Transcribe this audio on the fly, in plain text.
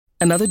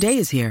Another day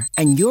is here,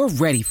 and you're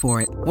ready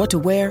for it. What to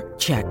wear?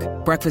 Check.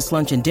 Breakfast,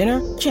 lunch, and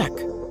dinner? Check.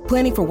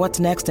 Planning for what's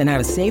next and how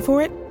to save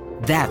for it?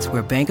 That's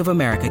where Bank of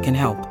America can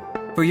help.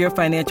 For your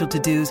financial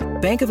to-dos,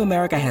 Bank of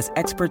America has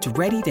experts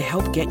ready to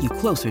help get you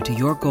closer to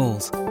your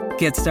goals.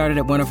 Get started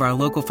at one of our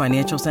local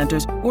financial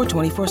centers or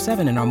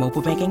 24/7 in our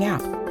mobile banking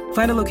app.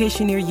 Find a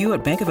location near you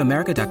at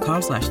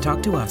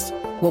bankofamerica.com/talktous.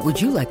 What would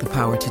you like the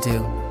power to do?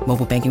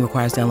 Mobile banking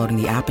requires downloading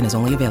the app and is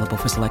only available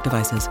for select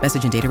devices.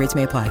 Message and data rates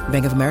may apply.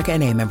 Bank of America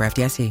N.A., member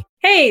FDIC.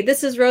 Hey,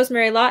 this is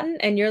Rosemary Lawton,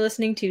 and you're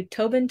listening to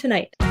Tobin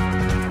Tonight.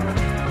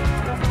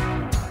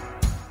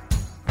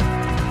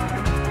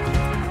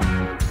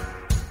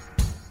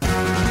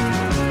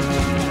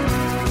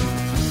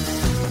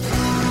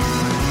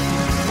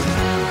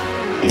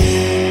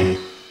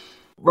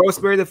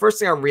 Rosemary, the first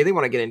thing I really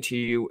want to get into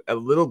you a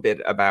little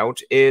bit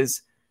about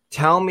is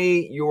tell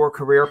me your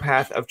career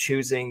path of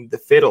choosing the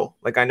fiddle.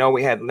 Like, I know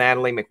we had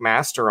Natalie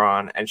McMaster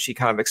on, and she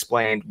kind of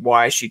explained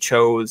why she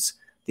chose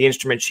the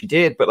instrument she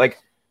did, but like,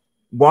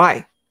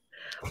 why?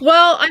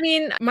 Well, I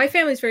mean, my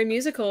family's very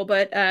musical,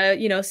 but,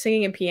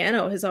 singing and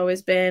piano has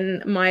always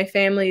been my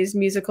family's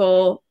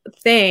musical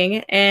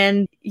thing.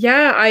 And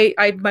yeah,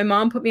 my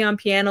mom put me on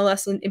piano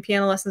lessons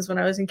when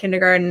I was in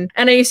kindergarten.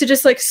 And I used to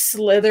just like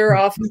slither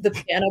off of the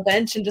piano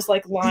bench and just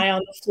like lie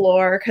on the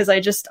floor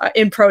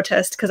in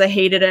protest because I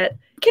hated it.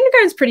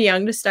 Kindergarten's pretty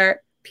young to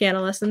start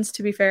piano lessons,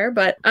 to be fair.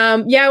 But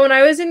when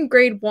I was in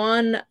grade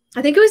 1,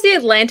 I think it was the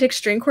Atlantic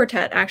String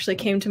Quartet actually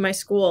came to my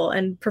school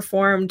and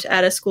performed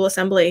at a school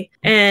assembly.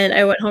 And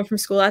I went home from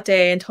school that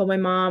day and told my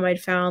mom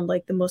I'd found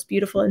like the most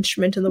beautiful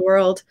instrument in the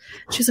world.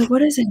 She was like,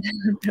 "What is it?"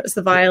 It was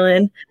the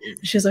violin.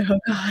 She was like,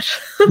 "Oh God."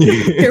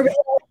 Here we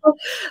go.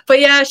 But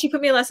yeah, she put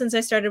me in lessons.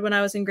 I started when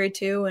I was in grade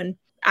 2 and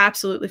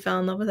absolutely fell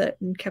in love with it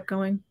and kept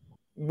going.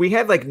 We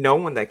had like no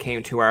one that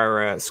came to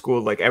our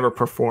school like ever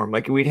perform.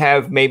 Like, we'd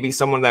have maybe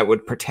someone that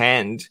would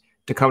pretend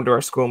to come to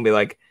our school and be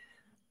like,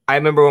 I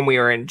remember when we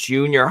were in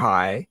junior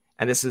high,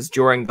 and this is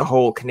during the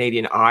whole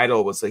Canadian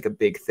Idol was like a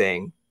big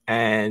thing.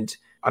 And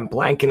I'm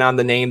blanking on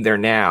the name there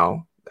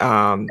now.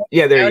 There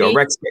you go.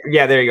 Rex.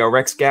 Yeah, there you go.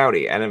 Rex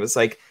Gowdy. And it was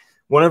like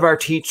one of our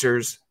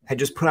teachers had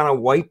just put on a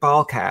white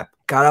ball cap,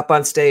 got up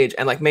on stage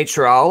and like made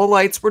sure all the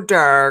lights were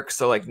dark.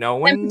 So like no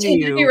one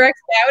knew. Rex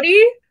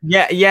Gowdy?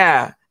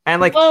 Yeah.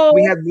 And like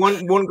we had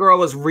one girl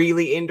was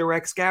really into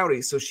Rex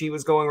Gowdy. So she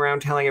was going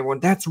around telling everyone,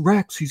 "That's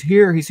Rex. He's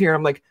here.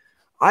 I'm like,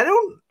 I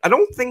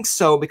don't think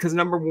so, because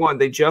number one,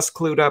 they just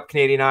clued up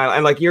Canadian Idol,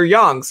 and like you're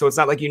young, so it's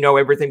not like you know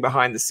everything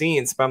behind the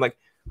scenes. But I'm like,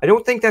 I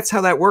don't think that's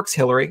how that works,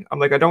 Hillary. I'm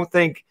like, I don't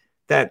think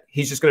that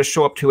he's just going to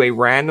show up to a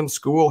random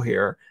school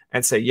here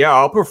and say, "Yeah,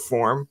 I'll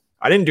perform.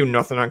 I didn't do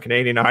nothing on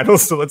Canadian Idol,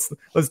 so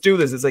let's do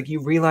this." It's like, you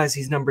realize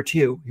he's number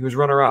 2. He was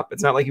runner up.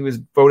 It's not like he was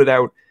voted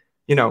out,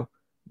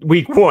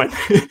 week 1.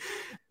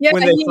 Yeah,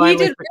 he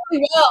did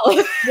really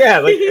well. Yeah,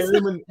 like and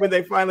then when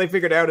they finally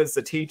figured out it's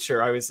the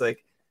teacher, I was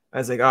like,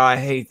 "Oh, I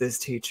hate this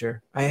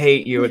teacher. I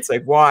hate you." It's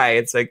like, why?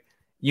 It's like,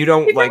 you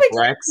don't like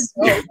Rex.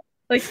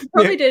 Like, you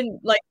probably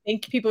didn't like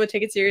think people would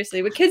take it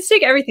seriously, but kids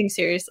take everything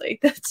seriously.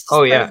 That's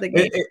part of the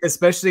game.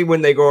 Especially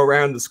when they go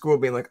around the school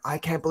being like, "I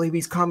can't believe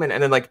he's coming,"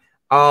 and then like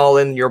all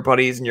in your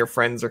buddies and your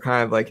friends are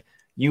kind of like,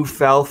 "You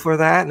fell for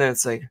that," and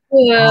it's like,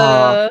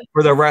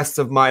 for the rest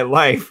of my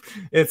life.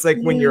 It's like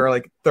when you're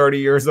like 30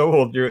 years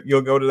old,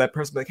 you'll go to that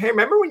person like, "Hey,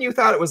 remember when you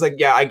thought it was like,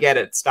 yeah, I get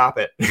it. Stop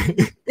it."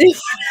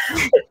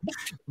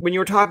 When you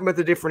were talking about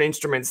the different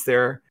instruments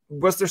there,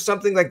 was there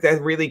something like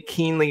that really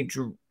keenly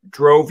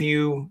drove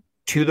you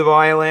to the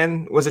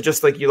violin? Was it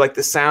just like you like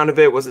the sound of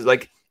it? Was it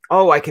like,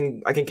 "Oh, I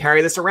can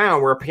carry this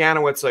around," where a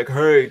piano, it's like,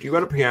 "Hey, do you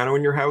got a piano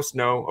in your house?"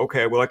 "No."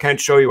 "Okay, well, I can't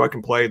show you. I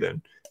can play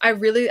then." I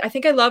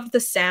think I loved the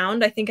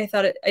sound. I think I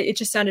thought it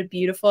just sounded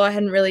beautiful.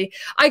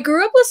 I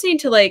grew up listening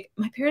to like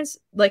my parents,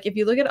 like if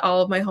you look at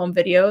all of my home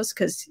videos,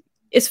 because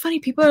it's funny,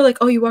 people are like,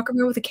 "Oh, you walk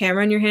around with a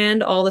camera in your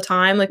hand all the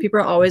time." Like people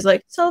are always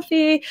like,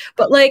 "Selfie."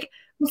 But like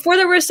before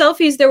there were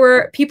selfies, there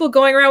were people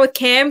going around with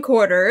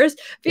camcorders,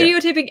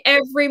 videotaping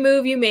every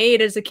move you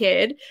made as a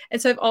kid.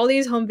 And so I have all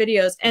these home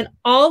videos, and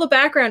all the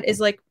background is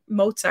like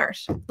Mozart.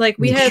 Like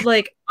we had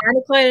like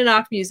Arne Klein and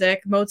Knock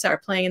music,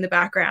 Mozart playing in the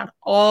background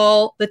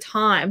all the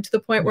time, to the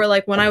point where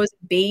like when I was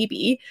a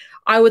baby,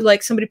 I would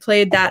like somebody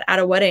played that at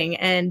a wedding,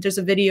 and there's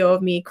a video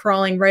of me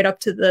crawling right up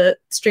to the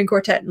string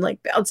quartet and like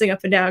bouncing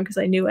up and down because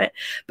I knew it.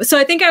 But so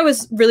I think I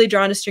was really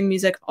drawn to string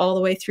music all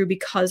the way through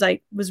because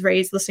I was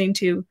raised listening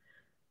to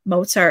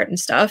Mozart and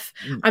stuff.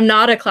 I'm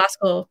not a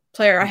classical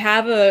player. I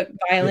have a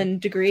violin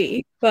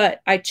degree,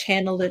 but I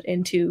channeled it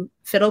into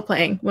fiddle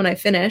playing when I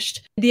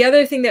finished. The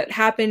other thing that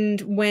happened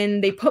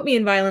when they put me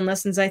in violin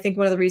lessons, I think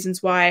one of the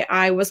reasons why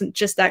I wasn't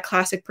just that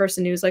classic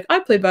person who was like, "I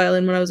played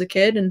violin when I was a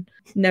kid," and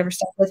never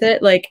stuck with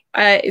it. Like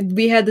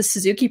we had the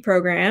Suzuki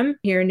program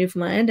here in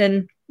Newfoundland,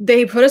 and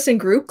they put us in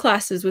group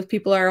classes with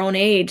people our own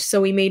age.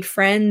 So we made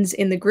friends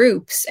in the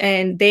groups,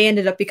 and they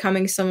ended up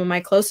becoming some of my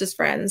closest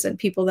friends and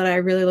people that I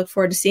really look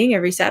forward to seeing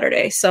every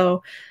Saturday.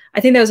 So I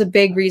think that was a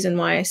big reason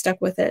why I stuck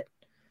with it.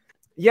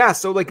 Yeah,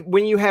 so like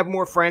when you have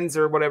more friends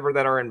or whatever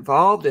that are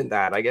involved in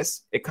that, I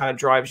guess it kind of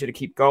drives you to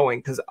keep going.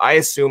 Because I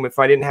assume if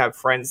I didn't have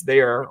friends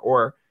there,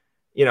 or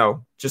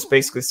just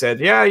basically said,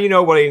 yeah,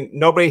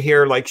 nobody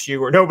here likes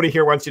you, or nobody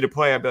here wants you to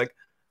play, I'd be like,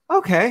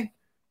 okay,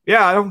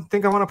 yeah, I don't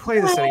think I want to play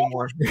this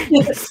anymore.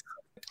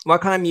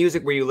 What kind of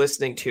music were you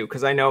listening to?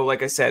 Because I know,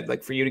 like I said,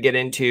 like for you to get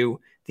into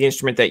the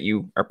instrument that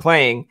you are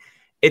playing,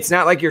 it's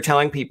not like you're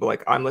telling people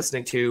like I'm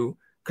listening to,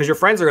 because your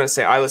friends are going to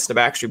say, I listen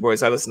to Backstreet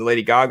Boys, I listen to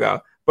Lady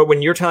Gaga. But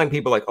when you're telling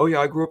people like, oh yeah,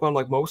 I grew up on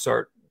like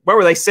Mozart, what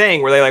were they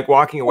saying? Were they like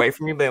walking away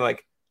from you? They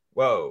like,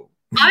 whoa.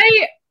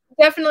 I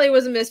definitely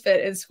was a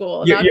misfit in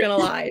school. Not gonna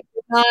lie.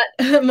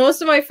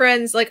 Most of my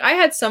friends, like I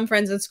had some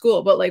friends in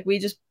school, but like we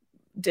just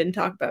didn't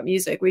talk about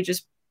music. We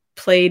just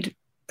played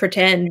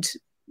pretend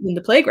in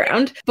the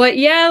playground. But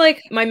yeah,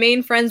 like my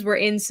main friends were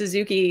in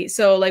Suzuki,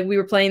 so like we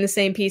were playing the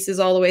same pieces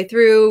all the way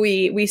through.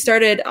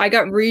 I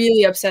got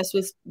really obsessed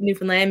with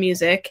Newfoundland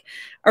music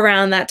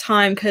around that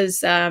time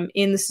because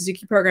in the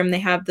Suzuki program they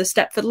have the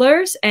Step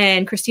Fiddlers,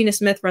 and Christina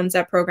Smith runs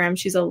that program.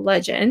 She's a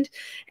legend,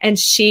 and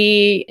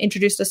she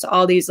introduced us to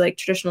all these like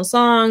traditional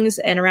songs.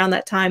 And around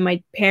that time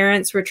my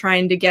parents were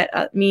trying to get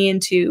me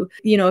into,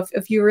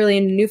 if you're really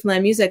into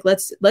Newfoundland music,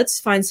 let's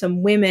find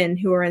some women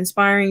who are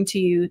inspiring to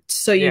you,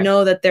 so you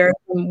know that there are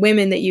some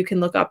women that you can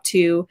look up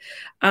to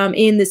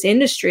in this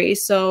industry.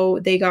 So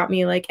they got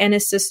me like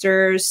Ennis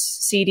Sisters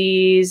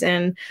CDs,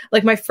 and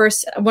like one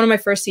of my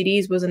first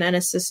CDs was an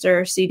Ennis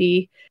Sister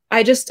CD.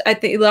 I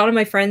think a lot of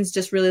my friends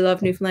just really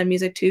love Newfoundland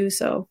music too,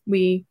 so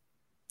we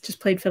just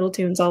played fiddle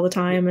tunes all the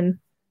time. And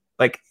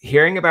like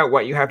hearing about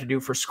what you have to do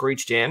for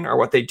Screeched In, or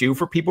what they do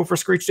for people for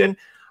Screeched In,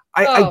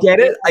 I get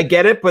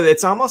it, but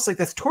it's almost like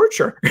that's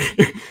torture.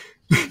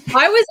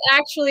 I was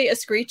actually a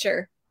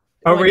screecher.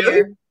 Oh, really?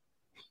 Year.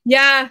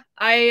 Yeah,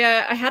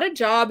 I had a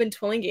job in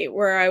Twillingate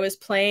where I was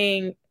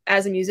playing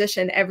as a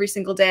musician every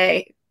single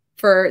day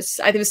for,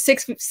 I think it was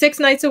six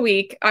nights a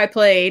week I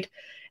played.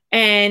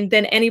 And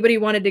then anybody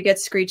wanted to get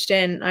screeched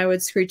in, I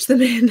would screech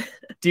them in.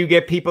 Do you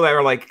get people that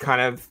are like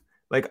kind of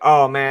like,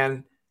 oh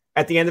man,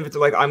 at the end of it,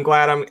 they're like, I'm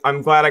glad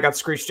I got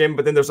screeched in,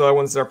 but then there's other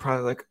ones that are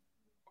probably like,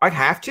 I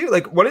have to?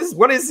 Like, what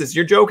is this?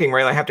 You're joking,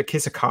 right? I have to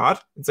kiss a cod?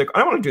 It's like, I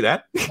don't want to do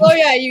that. Oh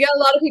yeah, you got a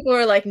lot of people who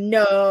are like,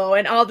 no,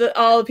 and all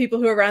the people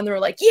who are around them are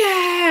like,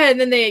 yeah, and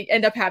then they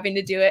end up having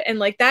to do it. And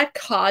like that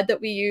cod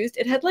that we used,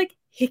 it had like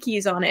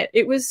hickeys on it.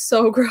 It was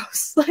so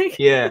gross. Like,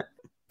 yeah.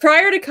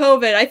 Prior to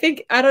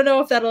COVID, I don't know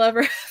if that'll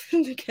ever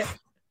happen again.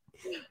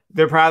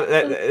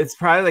 It's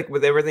probably like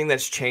with everything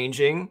that's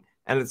changing,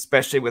 and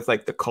especially with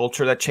like the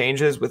culture that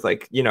changes with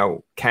like,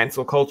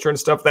 cancel culture and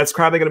stuff, that's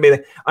probably going to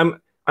be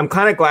I'm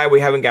kind of glad we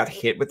haven't got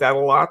hit with that a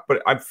lot,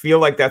 but I feel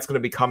like that's going to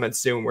be coming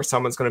soon, where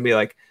someone's going to be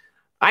like,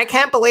 I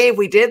can't believe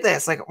we did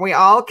this. Like, we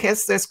all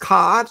kissed this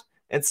cod.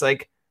 It's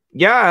like,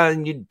 yeah,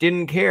 and you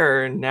didn't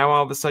care, and now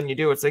all of a sudden you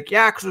do. It's like,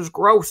 yeah, because it was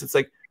gross. It's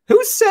like,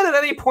 who said at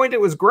any point it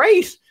was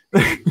great?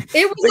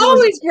 It was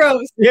always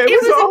gross. Yeah, it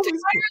was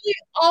entirely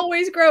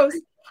always gross.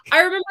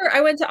 I remember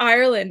I went to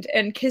Ireland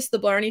and kissed the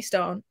Blarney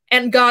Stone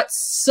and got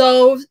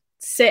so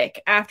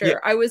sick after. Yeah.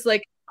 I was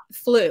like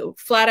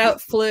flat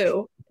out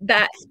flu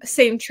that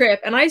same trip.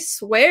 And I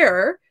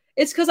swear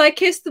it's because I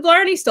kissed the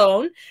Blarney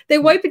Stone. They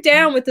wipe it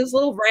down with this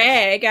little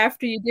rag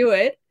after you do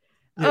it.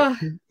 Yeah.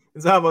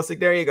 It's almost like,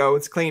 there you go,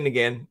 it's clean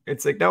again.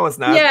 It's like, no, it's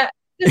not. Yeah.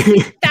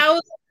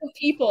 Thousands of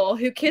people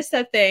who kiss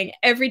that thing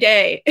every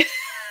day.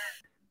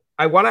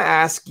 I want to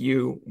ask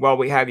you, while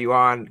we have you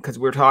on, because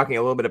we're talking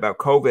a little bit about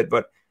COVID,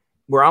 but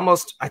we're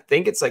almost, I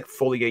think it's like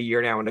fully a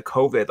year now into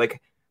COVID.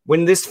 Like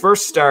when this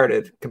first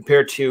started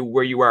compared to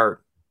where you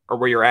are or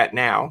where you're at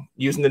now,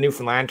 using the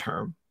Newfoundland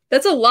term.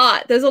 That's a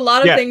lot. There's a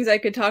lot of things I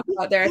could talk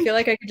about there. I feel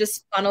like I could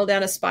just funnel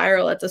down a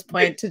spiral at this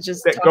point to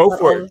just go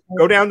for it.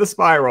 Go down the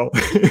spiral.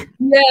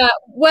 Yeah.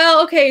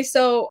 Well, okay.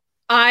 So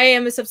I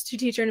am a substitute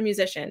teacher and a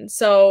musician.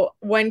 So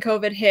when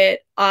COVID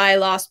hit, I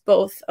lost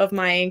both of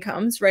my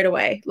incomes right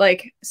away.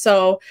 Thank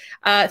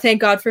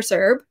God for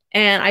CERB.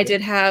 And I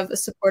did have a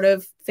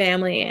supportive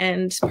family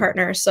and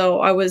partner. So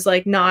I was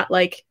like, not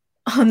like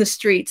on the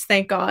streets,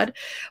 thank God.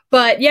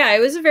 But yeah, it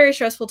was a very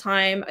stressful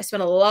time. I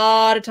spent a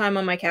lot of time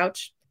on my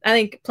couch. I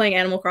think playing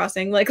Animal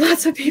Crossing, like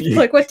lots of people,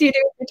 like, what do you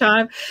do with your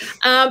time?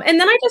 And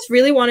then I just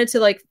really wanted to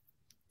like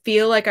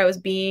feel like I was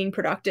being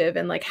productive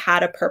and like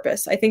had a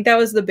purpose. I think that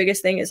was the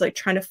biggest thing, is like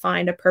trying to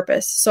find a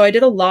purpose. So I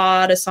did a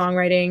lot of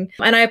songwriting,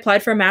 and I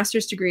applied for a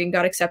master's degree and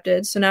got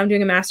accepted. So now I'm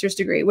doing a master's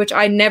degree, which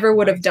I never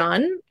would have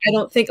done. I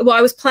don't think, well,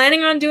 I was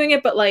planning on doing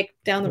it, but like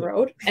down the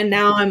road. And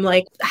now I'm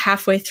like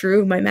halfway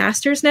through my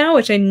master's now,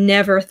 which I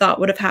never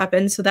thought would have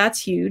happened. So that's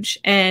huge.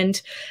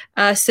 And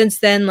since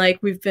then, like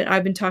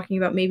I've been talking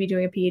about maybe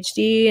doing a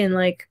PhD and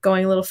like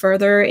going a little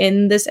further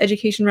in this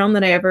education realm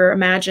than I ever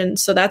imagined.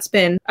 So that's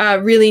been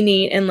really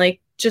neat. And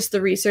like just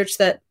the research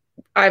that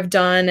I've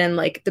done and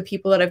like the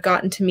people that I've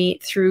gotten to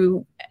meet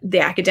through the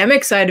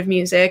academic side of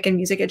music and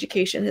music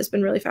education has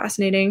been really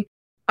fascinating.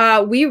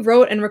 We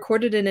wrote and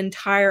recorded an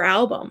entire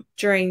album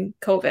during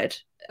COVID.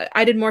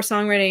 I did more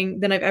songwriting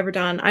than I've ever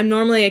done. I'm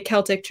normally a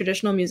Celtic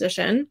traditional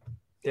musician.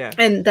 Yeah.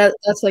 And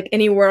that's like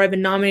any award I've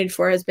been nominated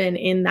for has been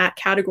in that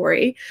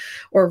category,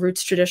 or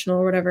roots traditional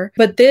or whatever.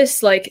 But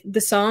this, like,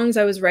 the songs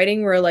I was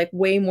writing were like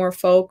way more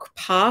folk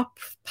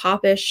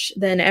popish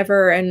than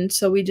ever. And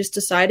so we just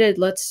decided,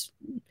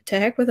 to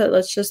heck with it.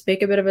 Let's just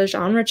make a bit of a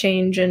genre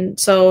change. And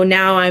so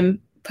now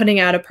I'm putting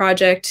out a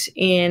project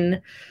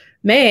in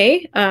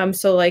May.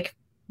 So like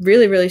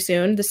really, really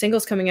soon. The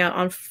single's coming out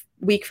on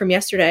week from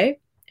yesterday,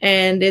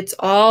 and it's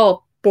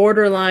all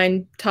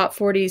borderline top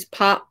 40s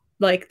pop.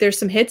 Like there's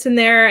some hits in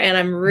there, and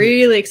I'm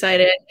really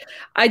excited.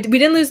 We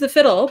didn't lose the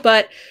fiddle,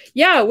 but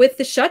yeah, with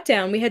the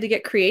shutdown, we had to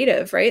get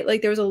creative, right?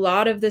 Like there was a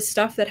lot of this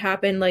stuff that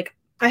happened. Like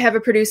I have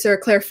a producer,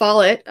 Claire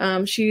Follett.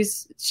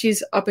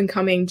 She's up and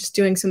coming, just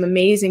doing some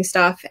amazing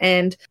stuff.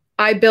 And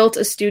I built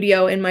a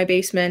studio in my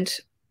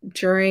basement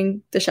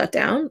during the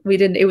shutdown.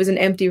 It was an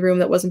empty room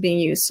that wasn't being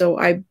used. So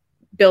I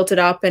built it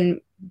up and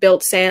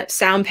built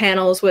sound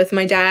panels with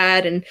my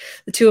dad, and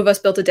the two of us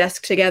built a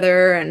desk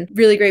together, and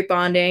really great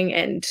bonding,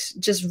 and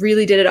just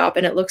really did it up,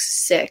 and it looks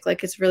sick.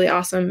 Like it's really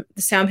awesome.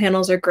 The sound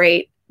panels are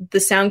great. The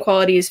sound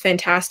quality is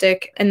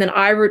fantastic. And then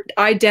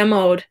I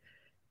demoed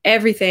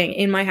everything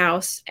in my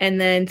house,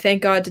 and then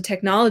thank God to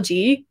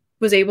technology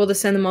was able to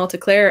send them all to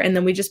Claire, and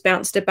then we just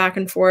bounced it back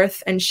and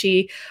forth, and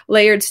she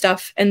layered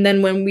stuff. And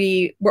then when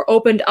we were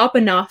opened up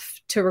enough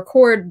to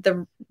record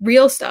the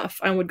real stuff,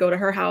 I would go to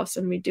her house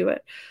and we'd do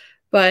it.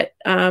 But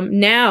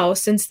now,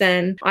 since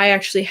then, I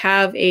actually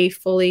have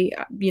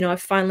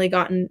I've finally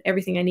gotten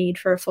everything I need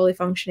for a fully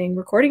functioning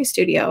recording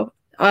studio.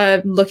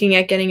 Looking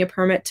at getting a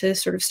permit to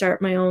sort of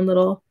start my own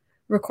little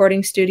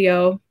recording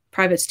studio,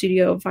 private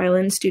studio,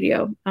 violin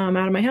studio out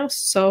of my house.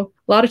 So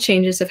a lot of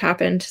changes have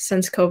happened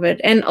since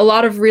COVID, and a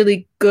lot of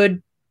really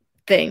good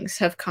things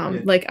have come.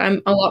 Yeah. Like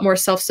I'm a lot more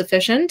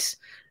self-sufficient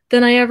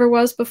than I ever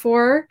was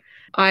before.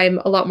 I'm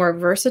a lot more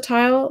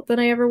versatile than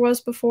I ever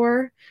was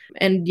before.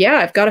 And yeah,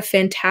 I've got a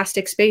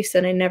fantastic space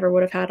that I never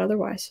would have had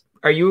otherwise.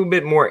 Are you a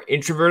bit more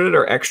introverted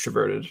or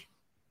extroverted?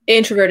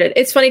 Introverted.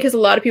 It's funny because a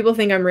lot of people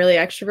think I'm really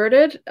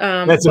extroverted.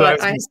 That's what I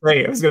was going to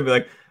say. I was going to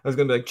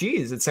be like,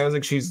 geez, it sounds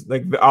like she's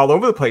like all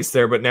over the place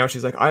there. But now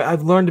she's like,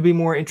 I've learned to be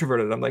more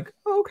introverted. I'm like,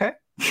 oh, okay.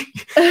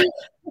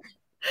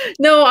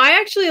 No, I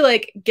actually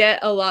like get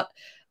a lot.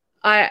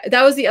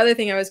 That was the other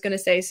thing I was going to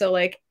say. So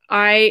like,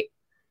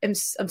 I'm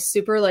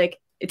super like,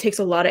 it takes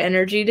a lot of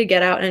energy to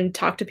get out and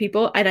talk to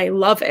people, and I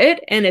love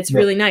it, and it's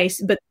really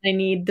nice, but I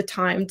need the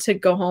time to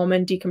go home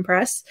and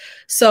decompress.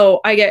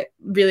 So I get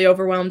really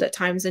overwhelmed at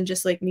times and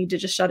just like need to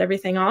just shut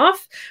everything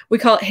off. We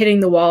call it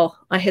hitting the wall.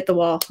 I hit the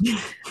wall.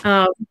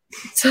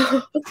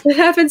 So it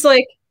happens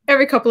like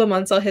every couple of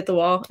months. I'll hit the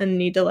wall and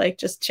need to like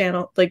just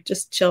chill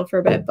for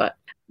a bit. But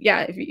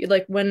yeah, if you,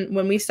 like when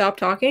we stop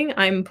talking,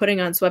 I'm putting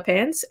on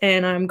sweatpants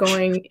and I'm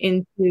going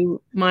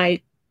into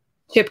my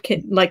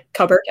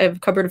cupboard. I have a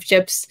cupboard of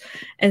chips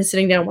and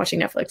sitting down watching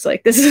Netflix.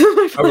 Like this is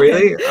my plan. Oh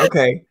really?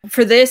 Okay.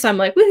 For this, I'm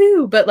like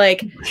woohoo. But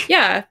like,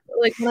 yeah,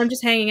 like when I'm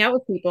just hanging out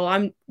with people,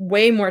 I'm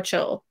way more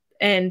chill,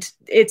 and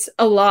it's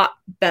a lot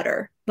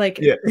better.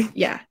 Like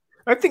yeah.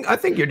 I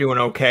think you're doing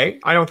okay.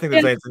 I don't think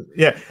there's anything.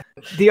 Yeah.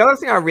 The other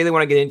thing I really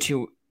want to get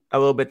into a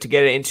little bit, to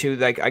get into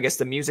like I guess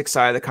the music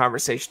side of the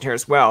conversation here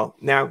as well.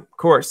 Now, of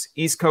course,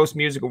 East Coast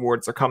Music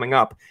Awards are coming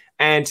up,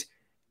 and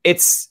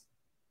it's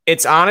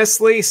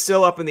honestly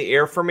still up in the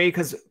air for me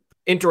because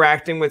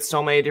interacting with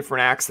so many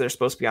different acts that are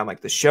supposed to be on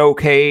like the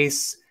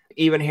showcase,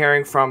 even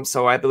hearing from,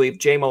 so I believe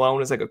Jay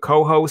Malone is like a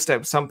co-host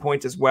at some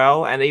point as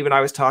well. And even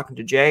I was talking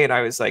to Jay and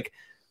I was like,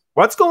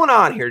 what's going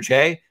on here,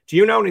 Jay? Do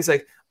you know? And he's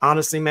like,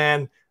 honestly,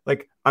 man,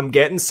 like I'm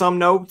getting some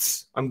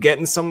notes. I'm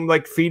getting some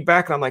like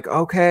feedback. And I'm like,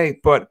 okay,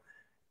 but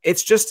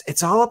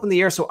it's all up in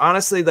the air. So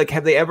honestly, like,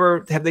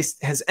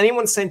 has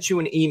anyone sent you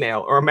an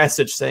email or a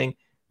message saying,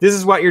 this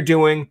is what you're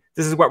doing,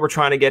 this is what we're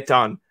trying to get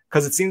done?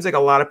 Because it seems like a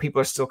lot of people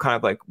are still kind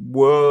of like,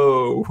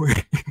 whoa.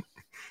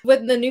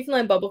 With the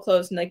Newfoundland Bubble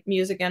Close, and like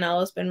Music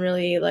NL has been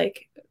really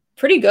like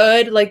pretty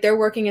good. Like they're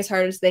working as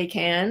hard as they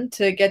can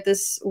to get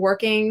this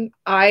working.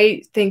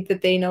 I think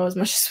that they know as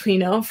much as we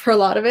know for a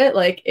lot of it.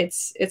 Like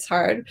it's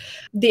hard.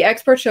 The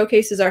export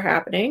showcases are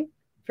happening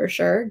for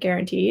sure,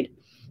 guaranteed.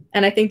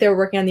 And I think they're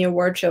working on the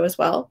award show as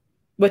well,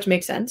 which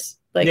makes sense.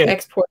 Like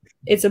export,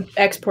 it's an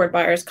export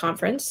buyers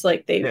conference.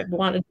 Like they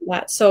want to do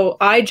that. So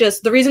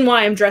the reason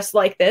why I'm dressed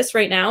like this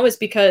right now is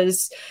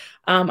because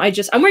I'm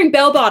wearing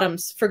bell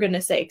bottoms, for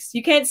goodness sakes.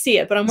 You can't see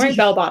it, but I'm wearing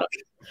bell bottoms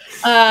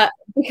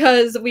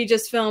because we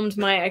just filmed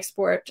my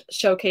export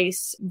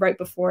showcase right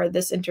before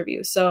this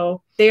interview.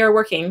 So they are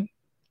working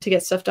to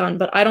get stuff done,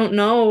 but I don't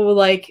know,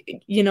 like,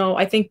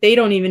 I think they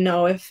don't even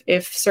know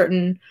if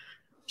certain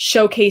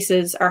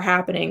showcases are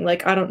happening.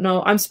 Like, I don't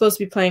know. I'm supposed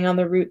to be playing on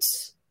the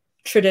Roots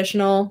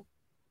traditional.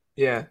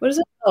 Yeah. What is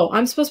it? Oh,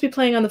 I'm supposed to be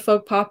playing on the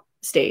folk pop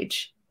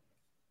stage.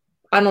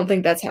 I don't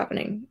think that's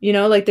happening.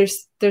 Like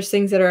there's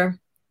things that are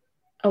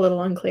a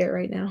little unclear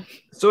right now.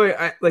 So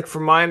I like,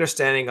 from my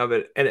understanding of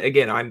it, and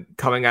again, I'm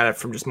coming at it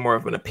from just more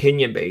of an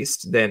opinion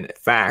based than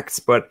facts,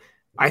 but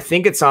I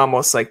think it's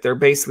almost like they're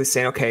basically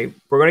saying, okay,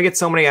 we're going to get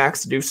so many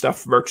acts to do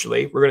stuff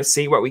virtually. We're going to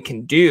see what we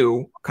can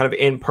do kind of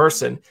in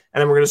person.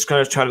 And then we're just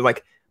going to try to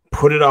like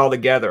put it all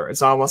together.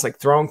 It's almost like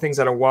throwing things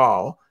at a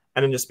wall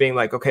and then just being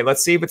like, okay,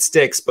 let's see if it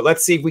sticks, but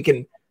let's see if we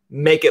can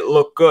make it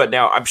look good.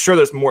 Now, I'm sure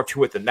there's more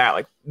to it than that,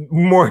 like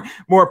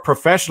more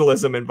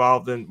professionalism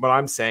involved in what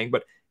I'm saying,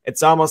 but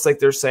it's almost like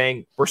they're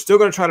saying, we're still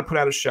going to try to put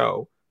out a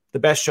show, the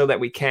best show that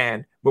we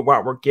can with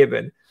what we're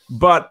given,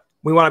 but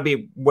we want to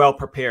be well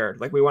prepared.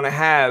 Like we want to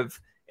have,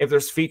 if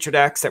there's featured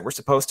acts that we're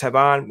supposed to have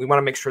on, we want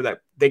to make sure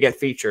that they get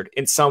featured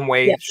in some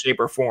way, shape,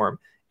 or form.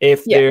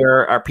 If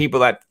there are people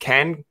that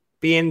can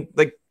be in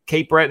like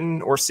Cape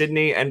Breton or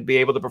Sydney and be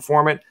able to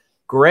perform it,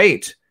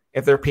 great.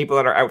 If there are people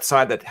that are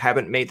outside that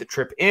haven't made the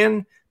trip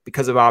in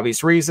because of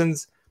obvious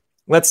reasons,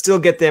 let's still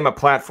get them a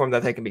platform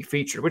that they can be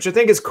featured, which I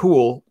think is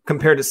cool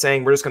compared to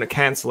saying we're just going to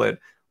cancel it,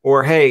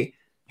 or, hey,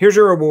 here's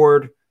your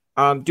award.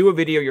 Do a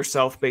video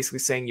yourself, basically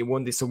saying you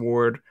won this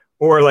award,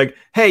 or like,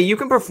 hey, you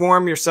can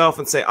perform yourself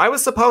and say, I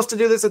was supposed to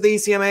do this at the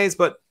ECMAs,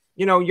 but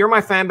you know, you're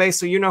my fan base,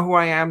 so you know who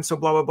I am. So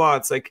blah, blah, blah.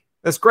 It's like,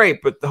 that's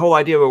great. But the whole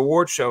idea of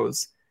award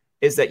shows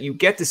is that you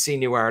get to see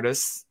new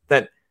artists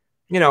that,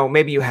 you know,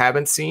 maybe you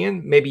haven't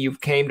seen, maybe you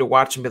came to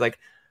watch and be like,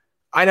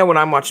 I know when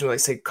I'm watching, like,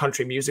 say,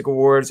 Country Music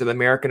Awards or the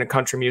American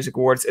Country Music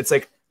Awards, it's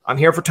like, I'm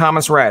here for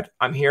Thomas Rhett.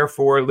 I'm here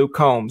for Luke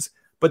Combs.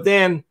 But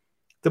then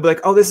they'll be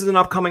like, oh, this is an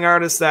upcoming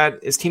artist that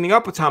is teaming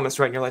up with Thomas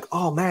Rhett. And you're like,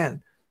 oh,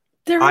 man,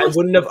 I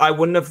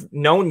wouldn't have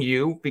known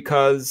you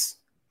because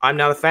I'm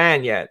not a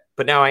fan yet,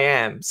 but now I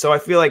am. So I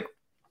feel like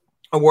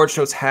award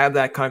shows have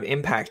that kind of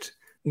impact.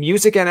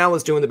 Music NL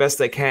is doing the best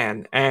they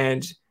can.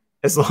 And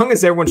as long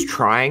as everyone's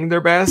trying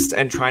their best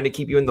and trying to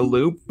keep you in the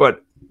loop,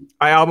 but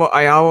I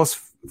almost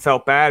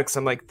felt bad because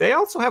I'm like, they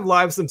also have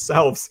lives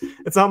themselves.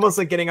 It's almost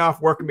like getting off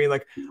work and being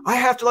like, I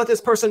have to let this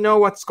person know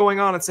what's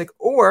going on. It's like,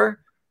 or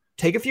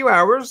take a few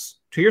hours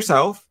to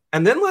yourself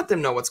and then let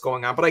them know what's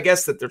going on. But I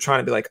guess that they're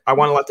trying to be like, I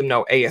want to let them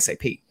know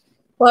ASAP.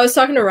 Well, I was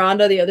talking to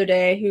Rhonda the other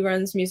day, who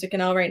runs Music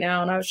NL right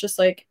now, and I was just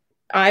like,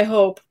 I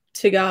hope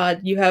to God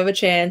you have a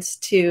chance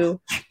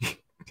to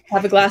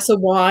have a glass of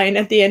wine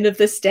at the end of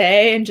this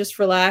day and just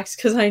relax,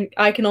 because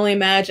I can only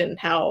imagine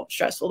how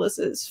stressful this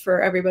is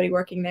for everybody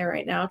working there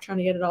right now, trying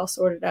to get it all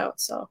sorted out.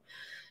 So,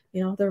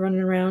 you know, they're running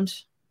around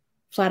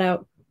flat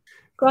out.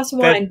 Glass of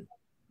wine.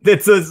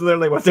 That's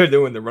literally what they're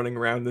doing. They're running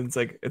around, and it's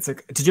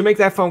like, did you make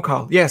that phone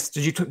call? Yes.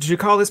 Did you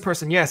call this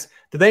person? Yes.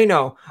 Do they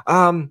know?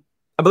 I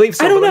believe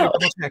so. I don't know.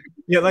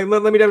 Yeah, like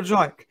let me double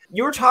check.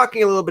 You were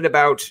talking a little bit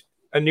about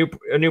a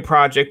new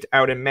project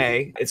out in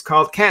May. It's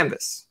called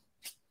Canvas.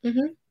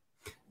 Mm-hmm.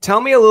 Tell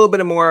me a little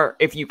bit more,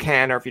 if you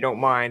can, or if you don't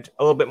mind,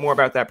 a little bit more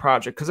about that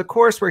project. Because, of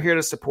course, we're here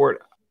to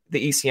support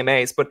the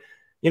ECMAs. But,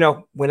 you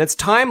know, when it's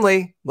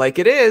timely, like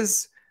it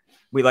is,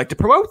 we like to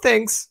promote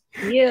things.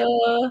 Yeah.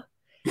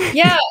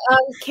 Yeah.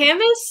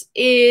 Canvas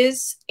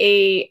is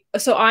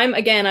so I'm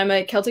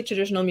a Celtic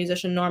traditional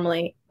musician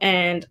normally,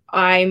 and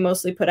I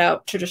mostly put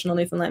out traditional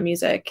Newfoundland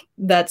music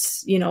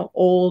that's, you know,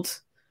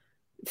 old,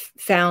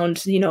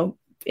 found, you know,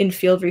 in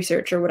field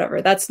research or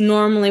whatever. That's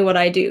normally what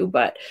I do.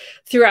 But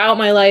throughout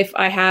my life,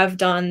 I have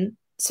done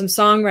some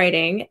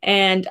songwriting,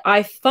 and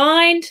I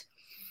find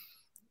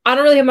I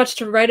don't really have much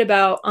to write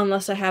about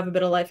unless I have a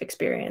bit of life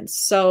experience.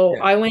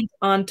 So I went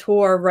on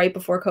tour right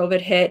before COVID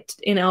hit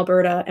in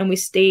Alberta, and we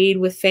stayed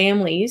with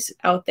families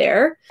out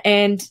there.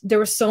 And there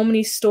were so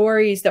many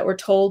stories that were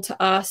told to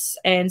us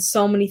and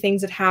so many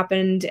things that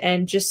happened,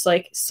 and just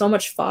like so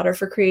much fodder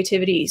for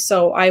creativity.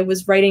 So I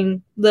was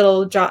writing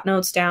little jot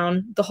notes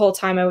down the whole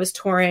time I was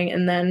touring.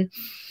 And then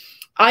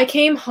I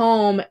came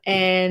home,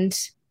 and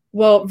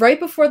well, right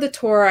before the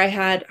tour, I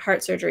had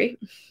heart surgery.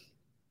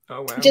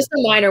 Oh, wow. Just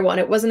a minor one.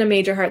 It wasn't a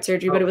major heart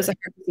surgery, but it was a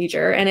heart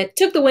procedure, and it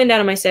took the wind out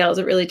of my sails.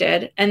 It really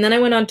did. And then I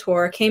went on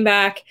tour, came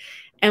back,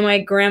 and my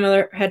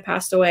grandmother had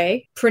passed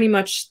away pretty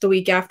much the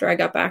week after I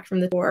got back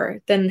from the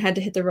tour, then had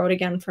to hit the road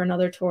again for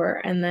another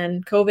tour. And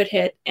then COVID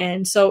hit.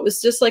 And so it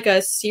was just like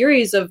a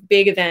series of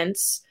big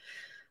events,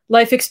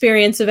 life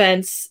experience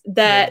events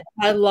that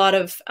had a lot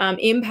of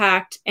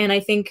impact. And I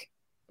think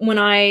when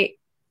I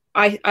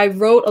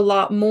wrote a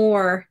lot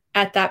more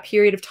at that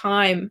period of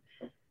time,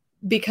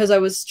 because I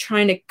was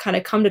trying to kind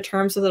of come to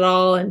terms with it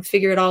all and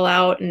figure it all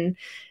out and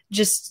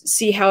just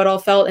see how it all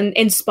felt, and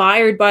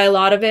inspired by a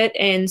lot of it.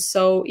 And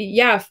so,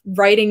 yeah,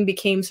 writing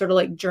became sort of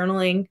like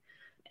journaling.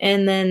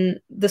 And then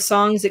the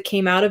songs that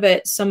came out of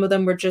it, some of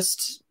them were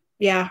just,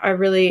 I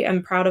really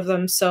am proud of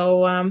them.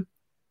 So,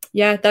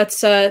 that's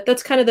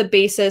kind of the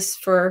basis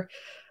for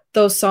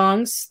those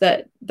songs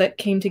that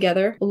came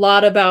together. A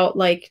lot about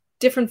like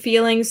different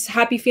feelings,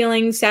 happy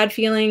feelings, sad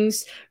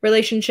feelings,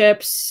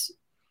 relationships.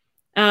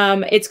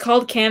 It's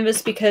called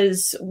Canvas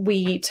because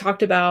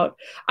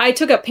I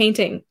took up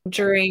painting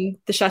during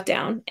the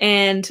shutdown,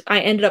 and I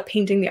ended up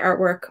painting the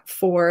artwork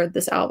for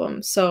this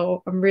album.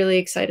 So I'm really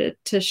excited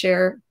to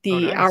share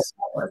the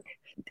artwork.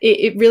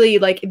 It really,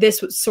 like,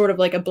 this was sort of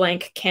like a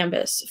blank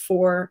canvas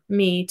for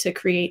me to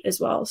create as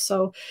well.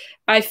 So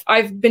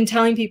I've been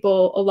telling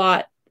people a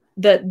lot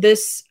that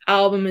this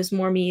album is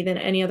more me than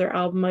any other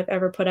album I've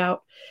ever put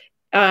out.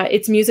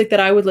 it's music that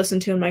I would listen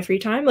to in my free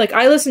time. Like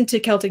I listen to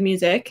Celtic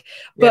music,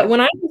 but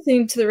when I'm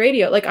listening to the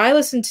radio, like I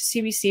listen to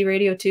CBC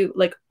radio too,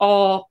 like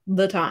all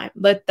the time.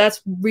 Like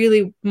that's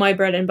really my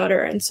bread and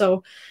butter. And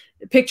so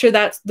picture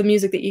that's the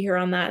music that you hear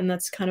on that, and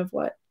that's kind of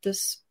what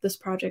this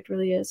project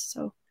really is.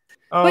 So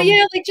but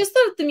yeah, like just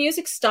the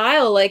music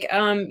style, like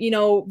you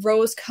know,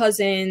 Rose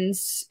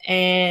Cousins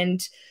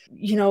and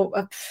you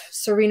know,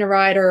 Serena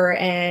Ryder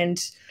and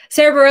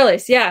Sarah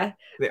Bareilles,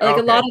 like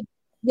a lot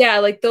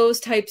of like those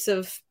types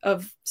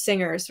of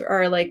singers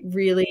are like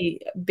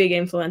really big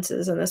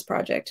influences in this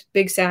project.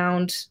 Big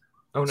sound,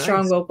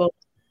 strong vocal.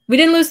 We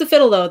didn't lose the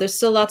fiddle though. There's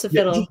still lots of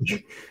fiddle.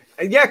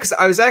 Yeah, because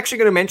I was actually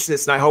going to mention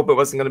this, and I hope it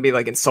wasn't going to be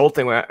like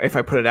insulting if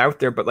I put it out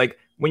there. But like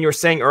when you were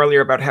saying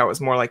earlier about how it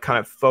was more like kind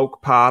of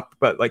folk pop,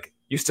 but like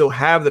you still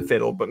have the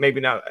fiddle, but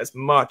maybe not as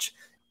much.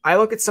 I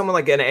look at someone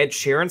like an Ed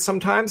Sheeran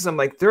sometimes, and I'm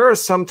like, there are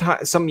some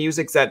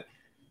music that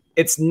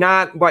it's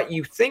not what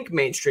you think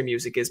mainstream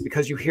music is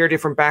because you hear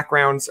different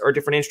backgrounds or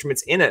different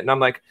instruments in it. And I'm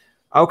like,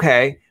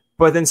 okay.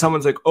 But then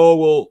someone's like, oh,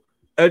 well,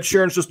 Ed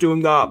Sheeran's just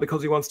doing that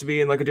because he wants to be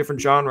in like a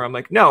different genre. I'm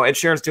like, no, Ed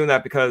Sheeran's doing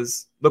that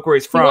because look where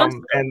he's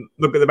from and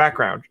look at the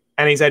background.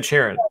 And he's Ed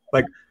Sheeran.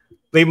 Like,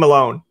 leave him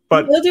alone.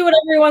 But he'll do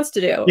whatever he wants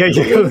to do.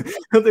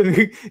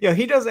 Yeah,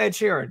 he does Ed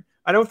Sheeran.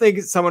 I don't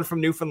think someone from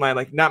Newfoundland,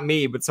 like not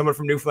me, but someone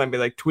from Newfoundland be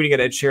like tweeting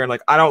at Ed Sheeran,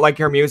 like, I don't like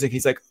your music.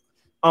 He's like,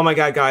 oh my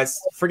God, guys,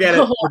 forget it.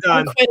 We're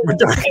done. We're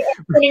done.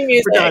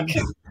 We're done.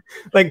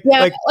 Like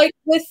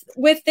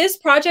with this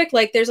project,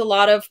 like there's a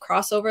lot of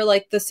crossover.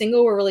 Like the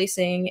single we're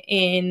releasing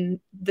in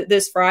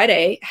this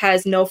Friday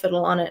has no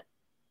fiddle on it,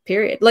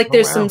 period. Like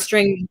there's some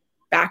string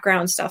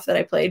background stuff that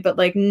I played, but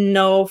like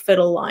no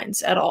fiddle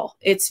lines at all.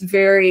 It's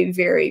very,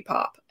 very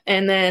pop.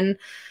 And then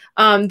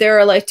there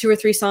are like 2 or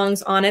 3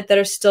 songs on it that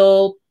are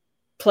still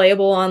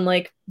playable on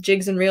like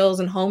jigs and reels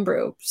and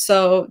homebrew.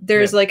 So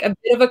there's like a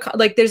bit of a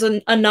like there's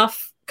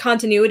enough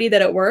continuity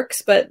that it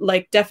works, but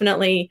like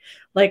definitely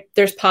like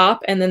there's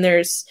pop and then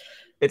there's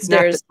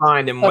not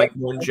defined in like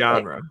one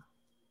genre.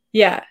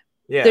 Yeah.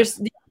 There's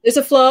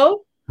a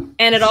flow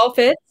and it all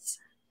fits.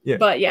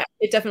 But yeah,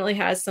 it definitely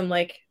has some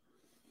like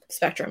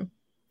spectrum.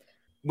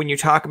 When you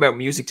talk about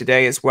music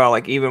today as well,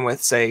 like even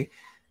with say,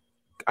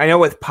 I know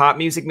with pop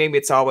music, maybe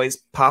it's always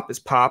pop is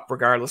pop,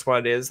 regardless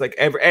what it is. Like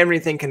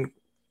everything can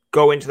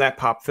go into that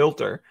pop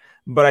filter.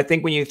 But I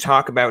think when you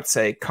talk about,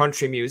 say,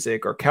 country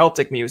music or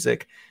Celtic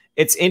music,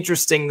 it's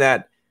interesting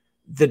that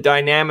the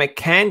dynamic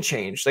can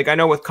change. Like I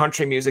know with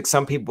country music,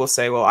 some people will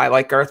say, well, I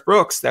like Garth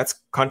Brooks. That's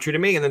country to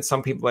me. And then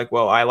some people are like,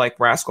 well, I like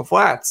Rascal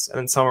Flatts. And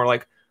then some are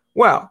like,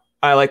 well,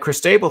 I like Chris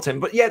Stapleton.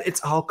 But yet it's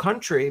all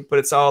country, but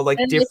it's all like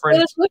and different.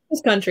 Taylor Swift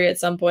was country at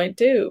some point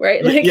too,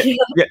 right? Like, yeah,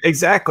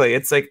 exactly.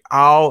 It's like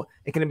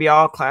it can be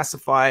all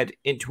classified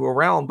into a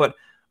realm. But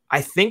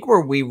I think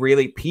where we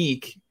really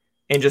peak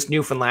in just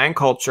Newfoundland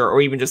culture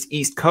or even just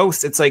East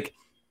Coast, it's like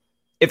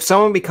if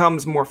someone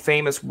becomes more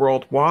famous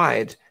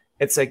worldwide,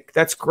 it's like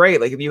that's great.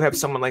 Like if you have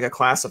someone like a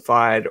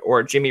Classified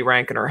or Jimmy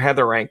Rankin or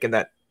Heather Rankin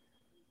that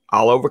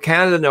all over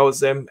Canada knows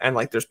them, and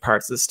like there's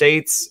parts of the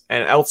States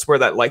and elsewhere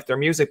that like their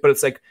music, but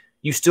it's like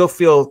you still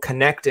feel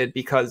connected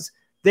because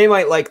they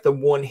might like the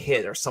one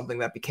hit or something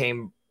that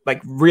became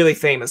like really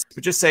famous.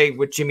 But just say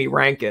with Jimmy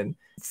Rankin,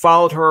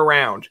 followed her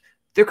around.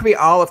 There could be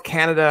all of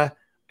Canada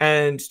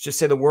and just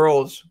say the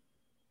world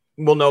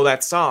will know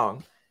that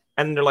song.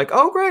 And they're like,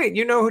 oh, great,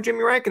 you know who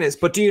Jimmy Rankin is,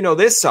 but do you know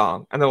this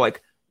song? And they're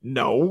like,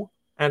 no.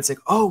 And it's like,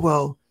 oh,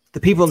 well, the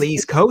people in the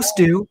East Coast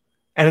do.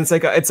 And it's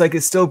like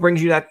it still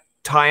brings you that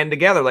tie-in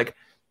together. Like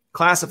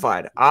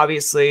Classified,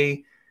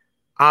 obviously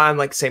on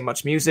like say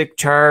Much Music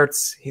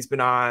charts. He's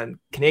been on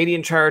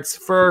Canadian charts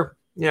for,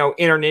 you know,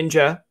 Inner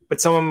Ninja.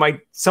 But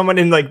someone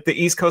in like the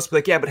East Coast be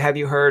like, yeah, but have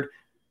you heard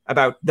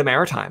about the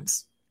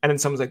Maritimes? And then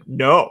someone's like,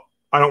 no,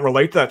 I don't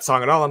relate to that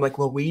song at all. I'm like,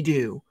 well, we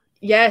do.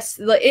 Yes,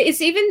 like it's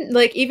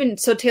even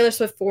so Taylor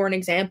Swift for an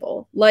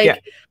example.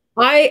 Like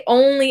I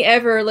only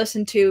ever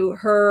listened to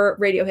her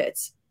radio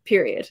hits.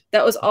 Period.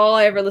 That was all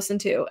I ever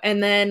listened to.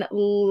 And then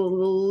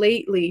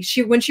lately,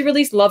 when she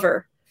released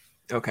Lover,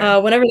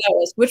 whenever that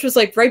was, which was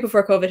like right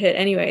before COVID hit,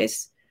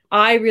 anyways,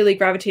 I really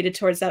gravitated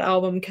towards that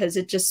album because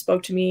it just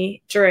spoke to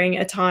me during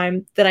a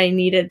time that I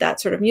needed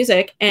that sort of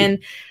music. And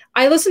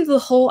I listened to the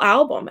whole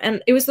album,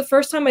 and it was the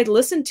first time I'd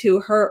listened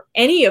to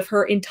any of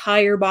her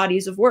entire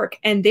bodies of work.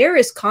 And there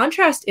is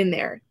contrast in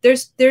there.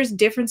 There's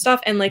different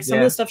stuff. And like some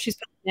of the stuff she's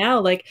putting now,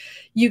 like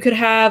you could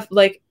have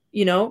like,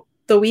 you know,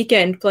 The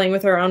Weeknd playing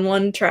with her on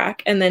one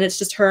track, and then it's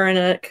just her and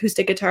an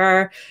acoustic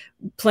guitar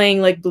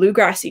playing like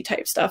bluegrassy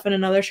type stuff in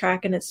another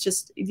track. And it's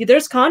just,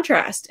 there's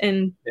contrast.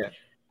 And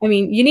I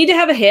mean, you need to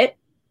have a hit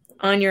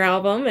on your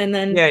album and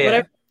then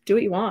whatever. Do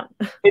what you want.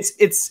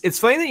 It's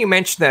funny that you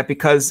mentioned that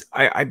because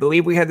I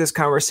believe we had this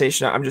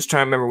conversation. I'm just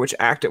trying to remember which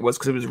act it was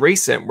because it was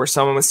recent where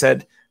someone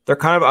said they're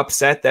kind of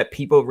upset that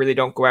people really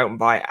don't go out and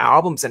buy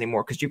albums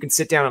anymore because you can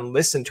sit down and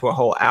listen to a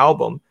whole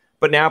album.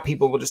 But now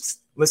people will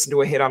just listen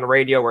to a hit on the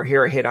radio or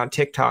hear a hit on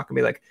TikTok and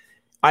be like,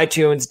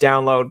 iTunes,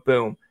 download,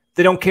 boom.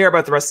 They don't care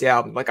about the rest of the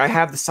album. Like I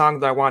have the song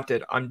that I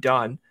wanted, I'm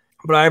done.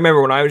 But I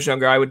remember when I was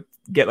younger, I would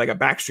get like a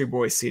Backstreet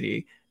Boys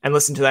CD and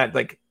listen to that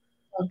like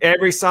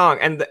every song.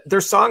 And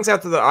there's songs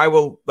out there that I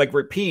will like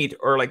repeat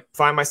or like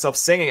find myself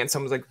singing, and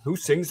someone's like, who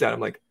sings that? I'm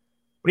like,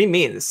 what do you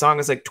mean? The song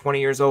is like 20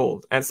 years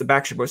old and it's the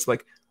Backstreet Boys.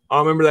 Like, I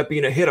remember that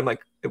being a hit. I'm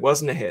like, it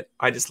wasn't a hit.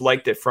 I just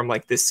liked it from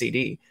like this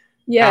CD.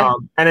 Yeah.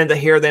 And then to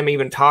hear them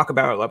even talk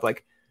about it,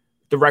 like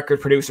the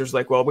record producers,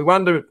 like, well, we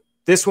wanted to,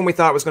 this one we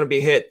thought was going to be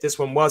a hit. This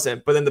one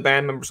wasn't. But then the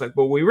band members like,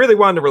 well, we really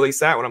wanted to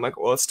release that one. I'm like,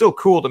 well, it's still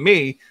cool to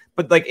me.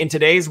 But like in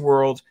today's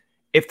world,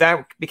 if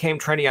that became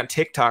trendy on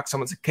TikTok,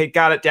 someone's like, okay,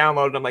 got it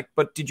downloaded. I'm like,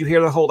 but did you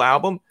hear the whole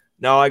album?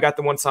 No, I got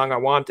the one song I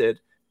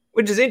wanted,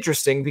 which is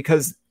interesting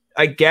because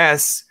I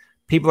guess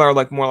people are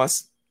like more or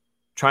less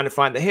trying to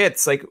find the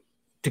hits. Like,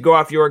 to go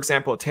off your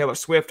example of Taylor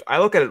Swift, I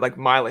look at it like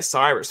Miley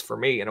Cyrus for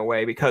me in a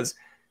way, because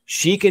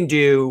she can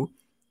do,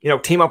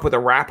 team up with a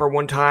rapper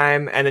one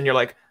time, and then you're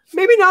like,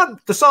 maybe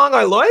not the song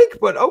I like,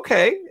 but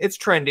okay, it's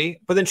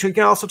trendy. But then she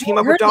can also team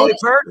up with Dolly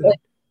Parton.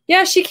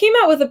 Yeah, she came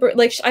out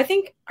with I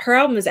think her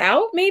album is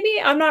out,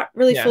 maybe? I'm not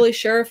really fully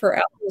sure if her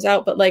album is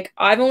out, but like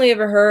I've only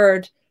ever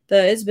heard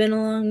It's Been a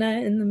Long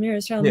Night and the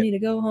Mirror's Telling Me to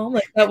Go Home.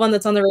 Like that one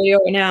that's on the radio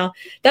right now.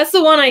 That's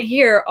the one I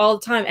hear all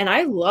the time, and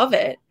I love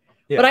it.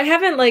 Yeah. But I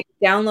haven't like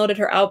downloaded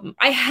her album.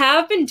 I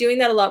have been doing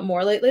that a lot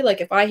more lately.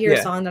 Like if I hear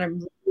a song that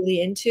I'm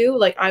really into,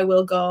 like I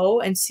will go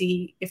and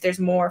see if there's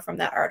more from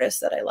that artist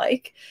that I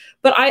like.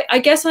 But I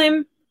guess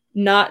I'm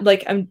not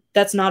like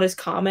that's not as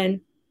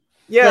common.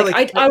 Yeah,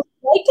 like I would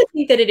like to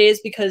think that it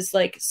is, because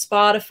like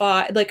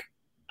Spotify, like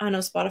I know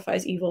Spotify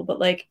is evil, but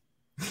like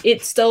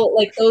it's still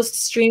like those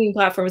streaming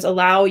platforms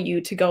allow you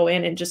to go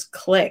in and just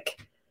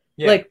click,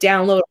 like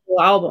download a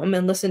whole album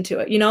and listen to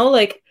it.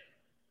 Like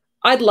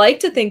I'd like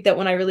to think that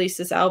when I release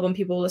this album,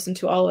 people will listen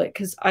to all of it,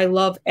 because I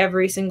love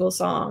every single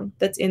song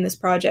that's in this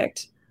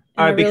project.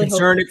 I'd be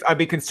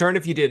concerned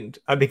if you didn't.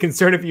 I'd be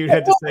concerned if you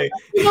had to say.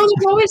 There's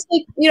always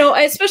like,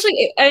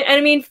 especially, I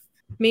mean,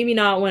 maybe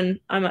not when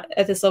I'm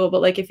at this level,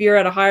 but like if you're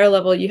at a higher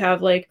level, you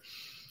have like,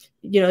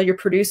 your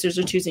producers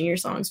are choosing your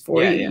songs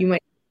for you. Yeah. You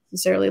might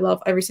necessarily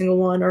love every single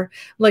one, or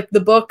like the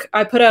book.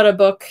 I put out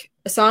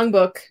a song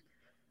book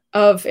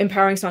of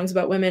empowering songs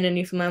about women in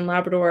Newfoundland and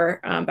Labrador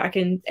back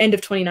in end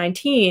of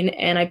 2019,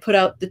 and I put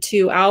out the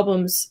 2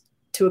 albums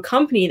to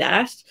accompany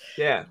that.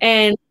 Yeah.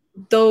 And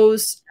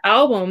those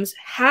albums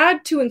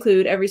had to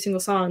include every single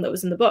song that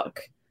was in the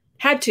book.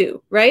 Had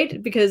to,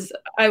 right? Because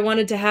I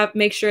wanted to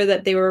make sure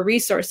that they were a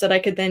resource that I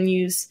could then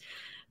use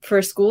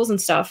for schools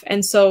and stuff.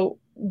 And so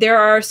there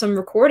are some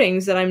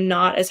recordings that I'm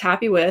not as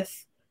happy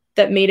with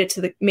that made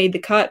the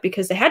cut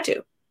because they had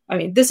to. I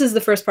mean, this is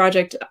the first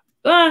project.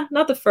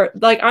 Not the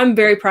first. Like, I'm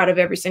very proud of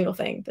every single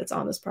thing that's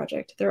on this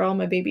project. They're all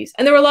my babies.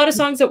 And there were a lot of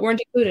songs that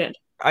weren't included.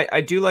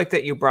 I do like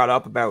that you brought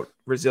up about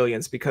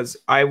resilience, because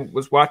I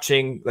was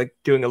watching, like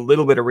doing a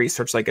little bit of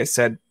research, like I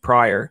said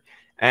prior.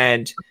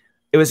 And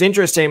it was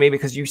interesting to me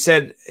because you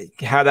said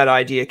how that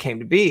idea came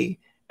to be.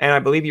 And I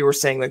believe you were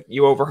saying like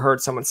you overheard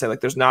someone say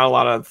like there's not a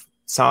lot of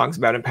songs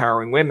about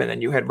empowering women.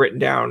 And you had written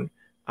down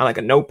on like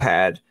a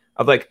notepad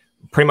of like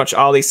pretty much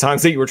all these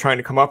songs that you were trying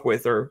to come up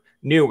with or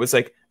knew was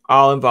like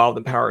all involved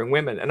empowering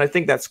women. And I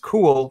think that's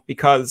cool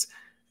because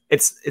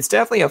it's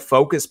definitely a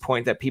focus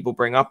point that people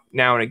bring up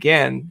now and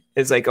again,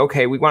 is like,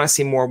 okay, we want to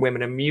see more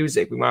women in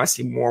music. We want to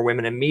see more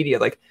women in media.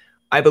 Like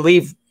I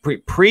believe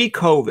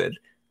pre-COVID,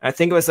 I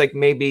think it was like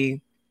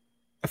maybe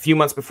a few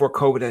months before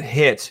COVID had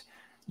hit,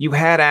 you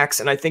had acts,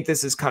 and I think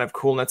this is kind of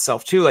cool in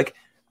itself too, like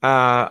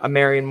a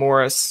Marion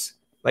Morris,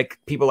 like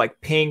people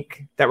like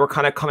Pink that were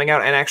kind of coming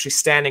out and actually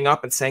standing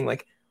up and saying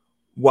like,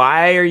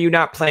 why are you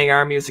not playing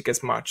our music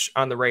as much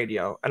on the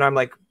radio? And I'm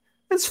like,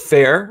 that's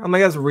fair. I'm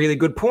like, that's a really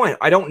good point.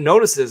 I don't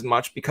notice it as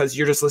much because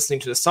you're just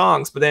listening to the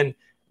songs. But then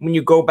when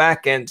you go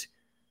back and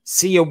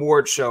see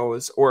award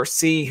shows or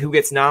see who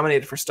gets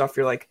nominated for stuff,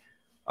 you're like,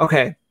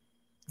 okay,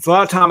 there's a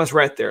lot of Thomas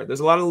Rhett there. There's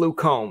a lot of Luke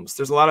Combs.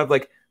 There's a lot of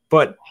like,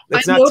 but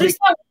it's I not. Noticed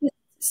that with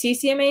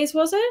CCMAs,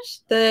 was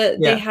it?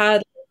 They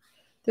had,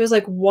 there was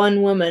like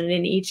one woman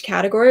in each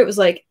category. It was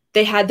like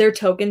they had their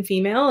token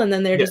female, and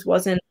then there just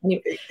wasn't.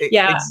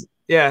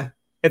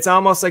 It's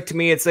almost like, to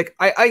me, it's like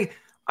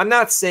I'm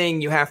not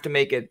saying you have to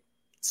make it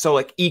so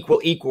like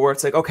equal, where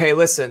it's like, okay,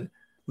 listen,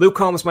 Luke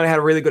Combs might have had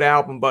a really good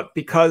album, but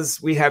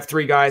because we have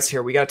 3 guys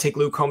here, we got to take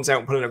Luke Combs out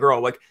and put in a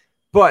girl. Like,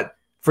 but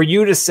for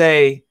you to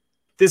say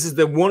this is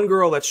the one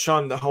girl that's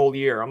shunned the whole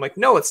year, I'm like,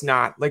 no, it's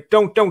not. Like,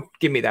 don't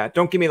give me that.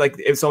 Don't give me like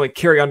it's only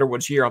Carrie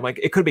Underwood's year. I'm like,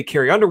 it could be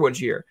Carrie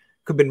Underwood's year,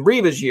 could have been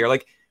Reva's year.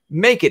 Like,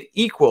 make it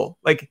equal.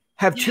 Like,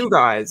 have 2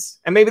 guys,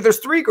 and maybe there's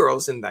 3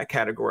 girls in that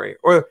category,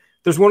 or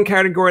there's one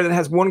category that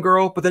has 1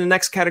 girl, but then the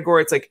next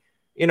category it's like,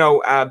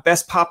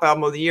 best pop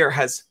album of the year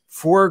has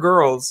 4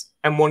 girls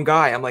and 1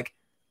 guy. I'm like,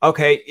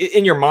 okay,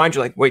 in your mind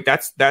you're like, wait,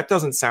 that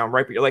doesn't sound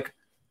right, but you're like,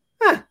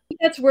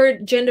 that's where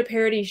gender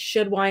parity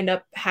should wind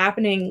up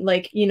happening.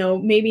 Like,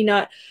 maybe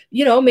not,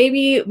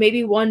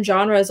 maybe one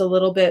genre is a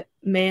little bit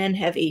man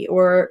heavy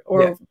or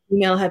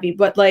female heavy,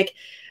 but like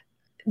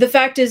the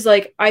fact is,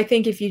 like, I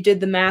think if you did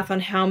the math on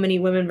how many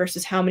women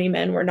versus how many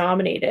men were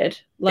nominated,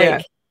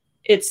 like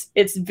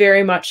it's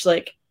very much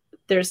like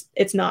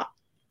it's not.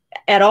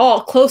 at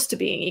all close to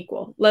being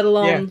equal, let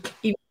alone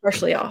even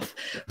partially off.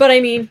 But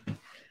I mean,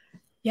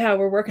 yeah,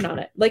 we're working on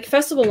it. Like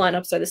festival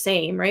lineups are the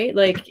same, right?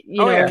 Like,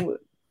 you know,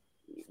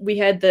 we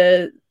had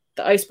the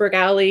Iceberg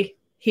Alley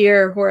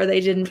here where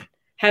they didn't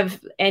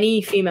have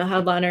any female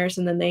headliners,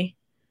 and then they,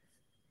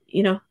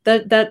 you know,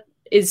 that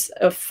is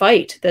a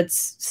fight.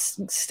 That's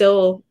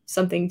still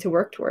something to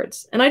work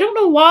towards. And I don't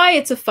know why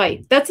it's a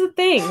fight. That's the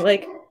thing.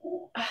 Like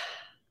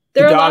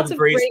there are lots of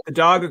great. The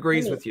dog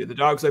agrees with you. The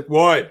dog's like,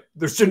 what?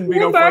 There shouldn't be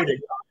no fighting.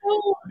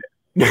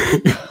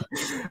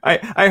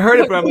 I heard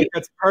it, but I'm like,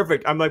 that's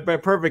perfect. I'm like,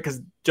 perfect,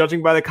 because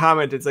judging by the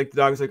comment, it's like the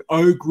dog's like,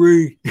 I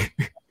agree.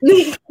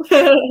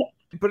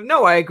 But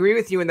no, I agree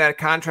with you in that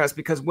contrast,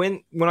 because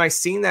when I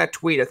seen that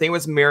tweet, I think it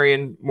was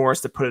Marion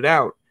Morris that put it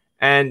out,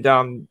 and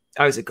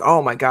I was like,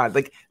 oh my God,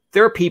 like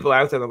there are people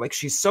out there that like,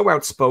 she's so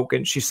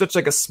outspoken, she's such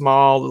like a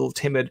small little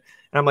timid,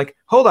 and I'm like,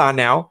 hold on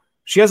now,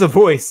 she has a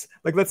voice,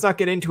 like let's not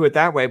get into it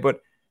that way.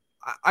 But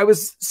I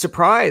was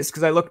surprised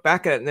because I looked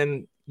back at it, and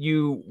then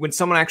when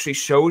someone actually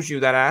shows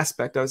you that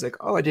aspect, I was like,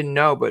 oh, I didn't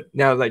know, but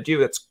now that I do,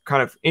 that's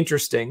kind of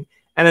interesting.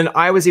 And then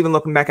I was even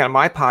looking back at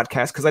my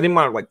podcast because I didn't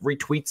want to like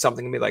retweet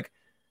something and be like,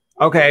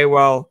 okay,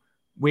 well,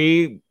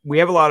 we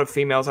have a lot of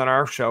females on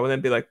our show, and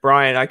then be like,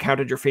 Brian, I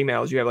counted your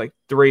females. You have like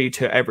 3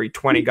 to every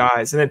 20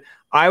 guys. And then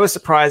I was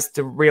surprised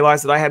to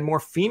realize that I had more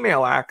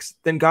female acts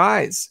than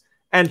guys.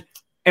 And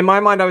in my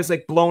mind, I was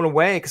like blown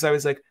away because I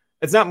was like,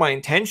 it's not my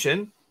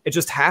intention. It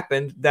just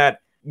happened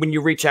that when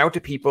you reach out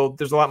to people,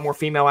 there's a lot more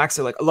female acts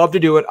that are like, I love to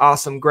do it.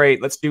 Awesome.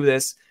 Great. Let's do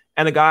this.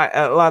 And a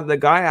lot of the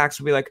guy acts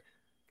would be like,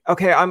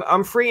 okay,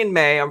 I'm free in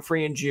May. I'm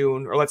free in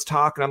June, or let's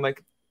talk. And I'm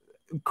like,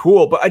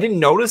 cool. But I didn't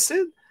notice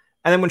it.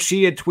 And then when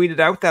she had tweeted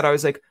out that, I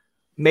was like,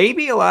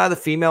 maybe a lot of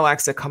the female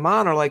acts that come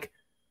on are like,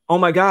 oh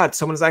my God,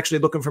 someone's actually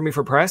looking for me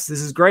for press.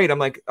 This is great. I'm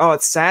like, oh,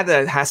 it's sad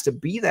that it has to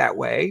be that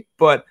way,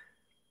 but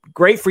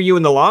great for you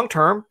in the long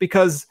term,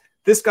 because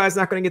this guy's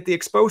not going to get the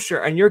exposure,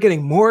 and you're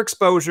getting more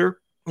exposure.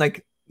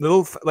 Like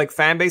little like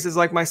fan bases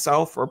like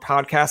myself or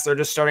podcasts that are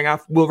just starting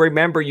off will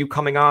remember you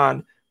coming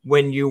on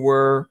when you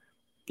were,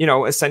 you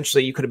know,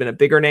 essentially you could have been a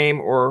bigger name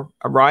or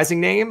a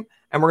rising name.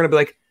 And we're going to be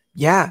like,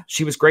 yeah,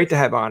 she was great to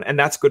have on. And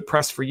that's good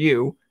press for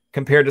you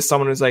compared to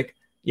someone who's like,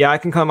 yeah, I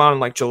can come on in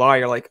like July.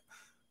 You're like,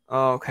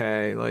 oh,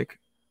 okay, like,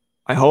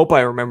 I hope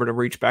I remember to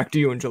reach back to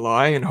you in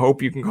July and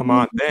hope you can come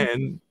on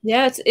then.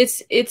 Yeah,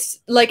 it's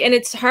like, and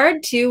it's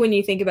hard too when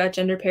you think about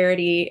gender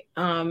parity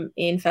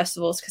in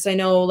festivals, because I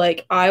know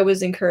like I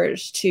was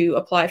encouraged to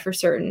apply for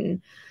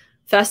certain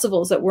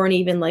festivals that weren't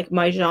even like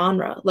my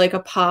genre, like a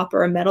pop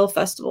or a metal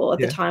festival at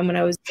the time when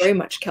I was very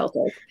much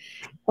Celtic.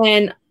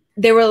 And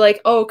they were like,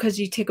 oh, because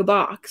you tick a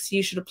box,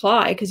 you should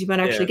apply because you might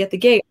actually get the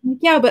gig. I'm like,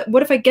 yeah, but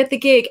what if I get the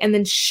gig and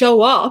then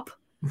show up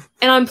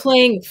and I'm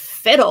playing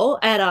fiddle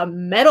at a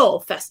metal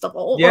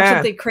festival or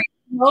something crazy,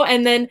 you know?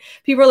 And then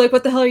people are like,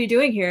 what the hell are you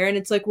doing here? And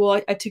it's like,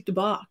 well, I ticked a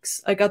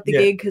box. I got the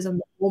gig because I'm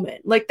a woman.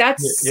 Like,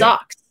 that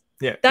sucks.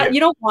 You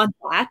don't want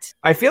that.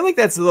 I feel like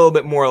that's a little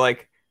bit more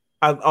like,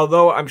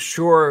 although I'm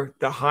sure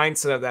the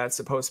hindsight of that's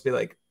supposed to be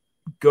like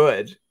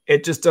good,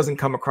 it just doesn't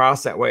come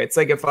across that way. It's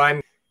like if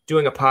I'm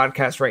doing a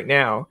podcast right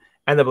now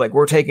and they're like,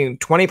 we're taking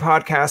 20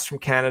 podcasts from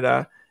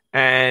Canada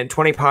and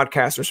 20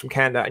 podcasters from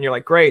Canada. And you're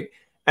like, great.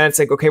 And it's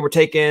like, okay, we're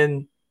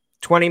taking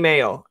 20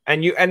 male,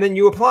 and then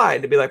you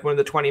applied to be like one of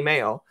the 20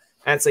 male,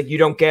 and it's like, you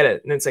don't get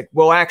it. And it's like,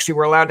 well, actually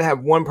we're allowed to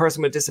have one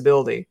person with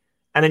disability.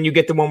 And then you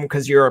get the one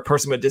because you're a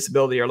person with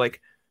disability. You're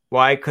like,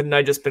 why couldn't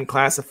I just been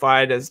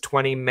classified as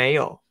 20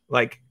 male?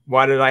 Like,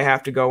 why did I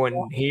have to go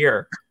in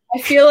here? I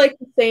feel like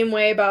the same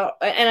way about,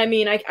 and I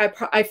mean,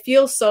 I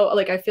feel so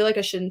like, I feel like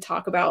I shouldn't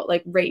talk about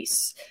like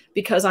race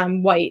because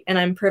I'm white and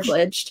I'm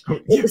privileged.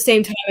 At the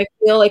same time, I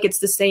feel like it's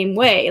the same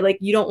way. Like,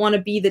 you don't want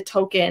to be the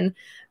token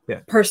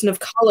person of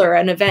color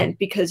at an event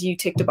because you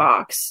ticked a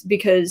box,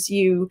 because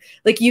you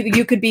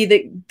could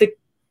be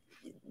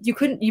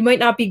you might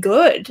not be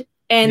good.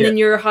 And then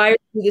you're hired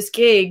to this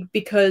gig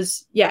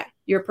because,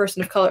 you're a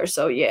person of color.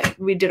 So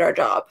we did our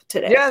job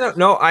today. Yeah,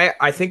 no,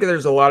 I think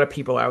there's a lot of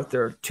people out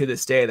there to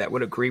this day that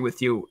would agree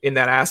with you in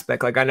that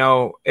aspect. Like, I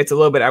know it's a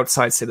little bit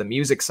outside, say, the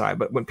music side,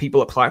 but when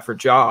people apply for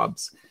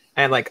jobs,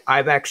 and like,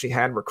 I've actually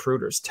had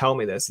recruiters tell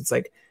me this, it's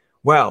like,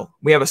 well,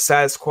 we have a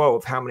status quo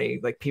of how many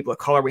like people of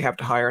color we have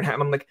to hire. And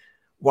I'm like,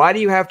 why do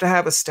you have to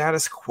have a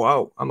status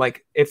quo? I'm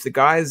like, if the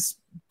guy's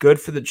good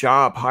for the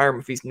job, hire him.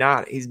 If he's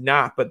not, he's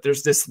not. But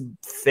there's this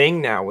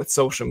thing now with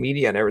social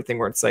media and everything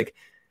where it's like,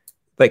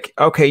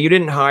 okay, you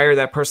didn't hire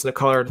that person of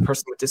color, the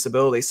person with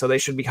disability, so they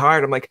should be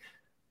hired. I'm like,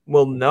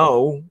 well,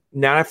 no,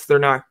 not if they're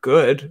not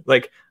good.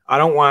 Like, I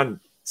don't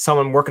want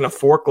someone working a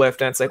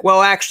forklift and it's like,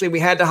 well, actually we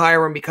had to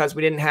hire him because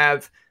we didn't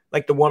have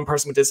like the one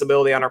person with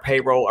disability on our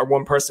payroll or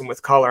one person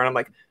with color. And I'm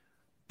like,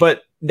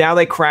 but now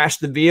they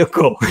crashed the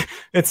vehicle.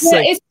 It's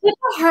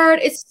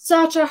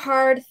such a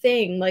hard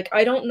thing. Like,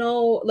 I don't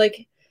know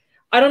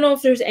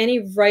if there's any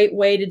right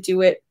way to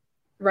do it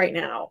right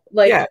now.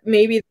 Like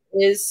maybe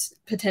there is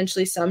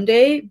potentially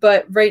someday,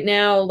 but right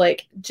now,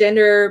 like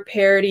gender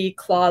parity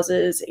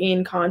clauses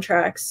in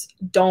contracts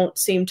don't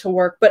seem to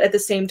work. But at the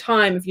same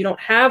time, if you don't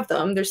have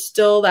them, there's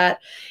still that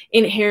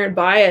inherent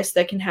bias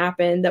that can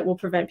happen that will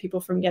prevent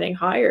people from getting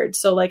hired.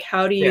 So like,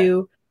 how do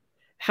you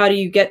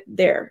get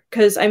there?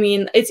 Because I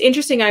mean, it's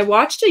interesting. I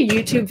watched a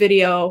YouTube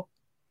video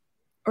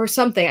or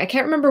something. I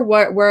can't remember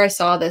where I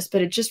saw this,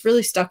 but it just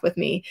really stuck with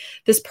me.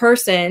 This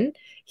person,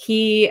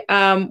 he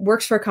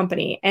works for a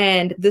company,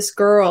 and this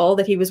girl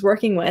that he was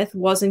working with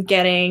wasn't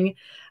getting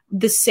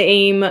the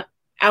same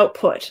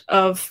output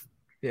of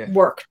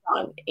work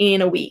done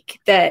in a week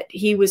that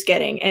he was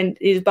getting. And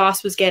his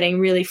boss was getting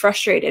really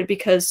frustrated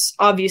because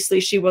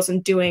obviously she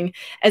wasn't doing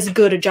as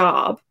good a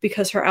job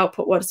because her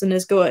output wasn't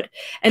as good.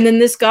 And then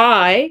this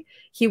guy,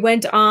 he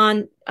went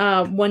on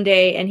one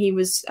day, and he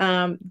was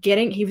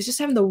just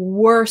having the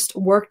worst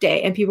work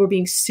day, and people were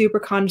being super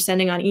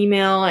condescending on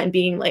email and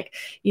being like,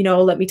 you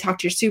know, let me talk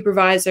to your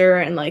supervisor,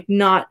 and like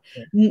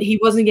he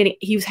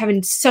was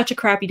having such a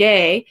crappy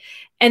day.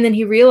 And then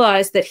he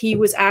realized that he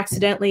was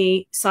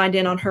accidentally signed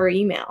in on her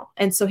email.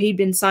 And so he'd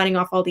been signing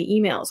off all the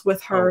emails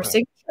with her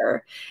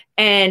signature,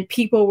 and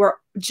people were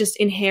just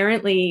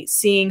inherently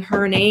seeing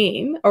her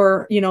name,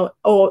 or, you know,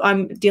 oh,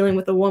 I'm dealing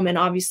with a woman,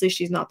 obviously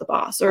she's not the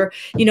boss, or,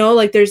 you know,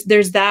 like there's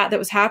that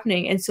was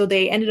happening. And so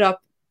they ended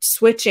up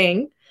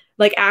switching,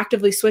 like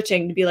actively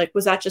switching to be like,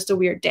 was that just a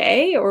weird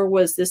day, or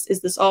is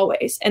this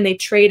always? And they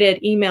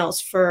traded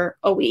emails for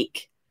a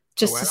week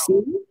just to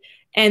see.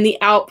 And the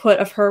output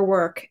of her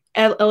work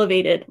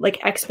elevated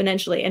like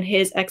exponentially, and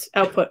his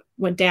output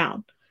went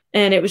down.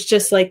 And it was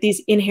just like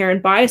these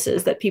inherent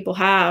biases that people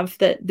have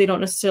that they don't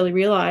necessarily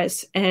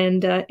realize.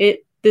 And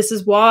this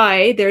is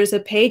why there's a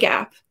pay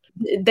gap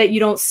that you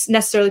don't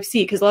necessarily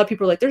see, because a lot of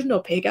people are like, there's no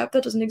pay gap,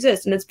 that doesn't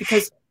exist. And it's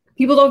because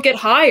people don't get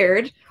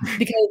hired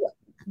because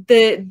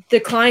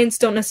the clients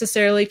don't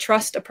necessarily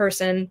trust a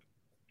person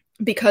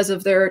because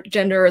of their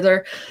gender or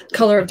their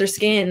color of their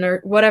skin or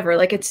whatever.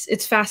 Like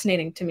it's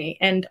fascinating to me,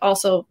 and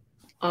also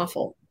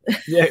awful.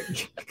 Yeah.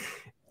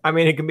 I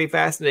mean, it can be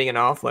fascinating and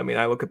awful. I mean,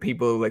 I look at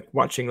people like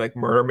watching like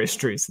murder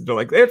mysteries, and they're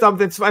like,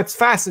 it's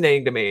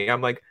fascinating to me.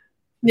 I'm like,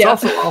 it's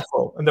also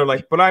awful. And they're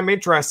like, but I'm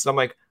interested. I'm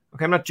like,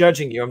 okay, I'm not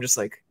judging you. I'm just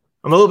like,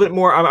 I'm a little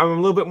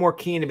bit more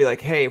keen to be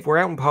like, hey, if we're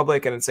out in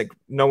public and it's like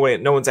no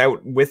one's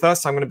out with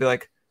us, I'm going to be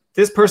like,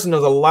 this person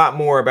knows a lot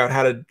more about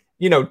how to,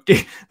 you know,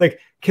 like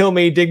kill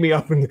me, dig me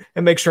up, and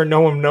make sure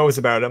no one knows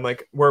about it. I'm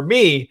like,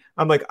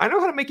 I'm like, I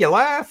know how to make you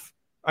laugh,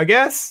 I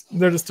guess.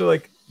 They're just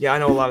like, yeah, I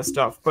know a lot of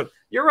stuff. But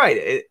you're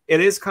right. It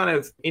is kind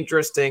of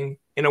interesting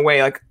in a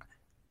way. Like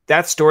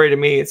that story to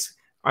me,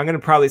 I'm going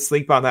to probably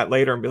sleep on that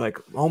later and be like,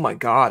 oh my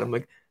God. I'm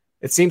like,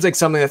 it seems like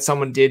something that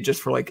someone did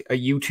just for like a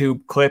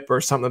YouTube clip or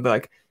something. Be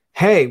like,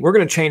 hey, we're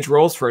going to change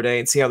roles for a day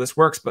and see how this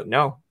works. But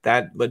no,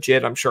 that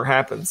legit, I'm sure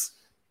happens.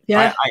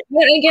 Yeah.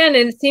 Again,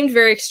 it seemed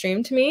very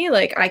extreme to me.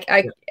 Like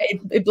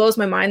it blows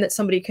my mind that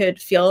somebody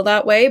could feel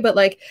that way. But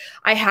like,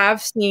 I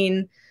have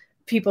seen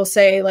people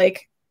say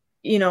like,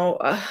 you know,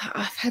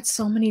 I've had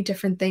so many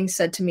different things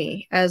said to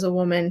me as a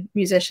woman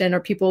musician, or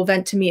people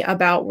vent to me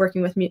about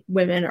working with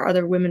women or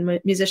other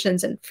women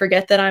musicians, and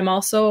forget that I'm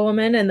also a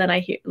woman. And then I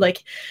hear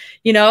like,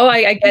 you know,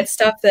 I get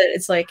stuff that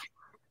it's like,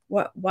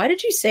 what? Why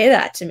did you say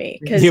that to me?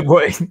 Because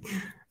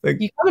like,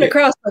 you're coming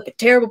across like a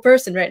terrible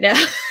person right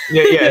now.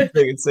 yeah.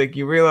 It's like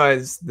you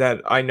realize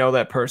that I know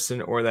that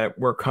person, or that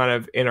we're kind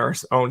of in our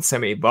own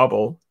semi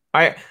bubble.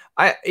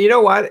 You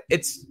know what?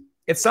 It's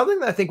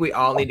something that I think we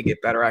all need to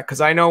get better at,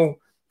 because I know,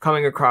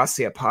 coming across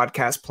a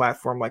podcast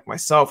platform like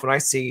myself, when I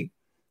see,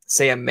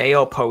 say, a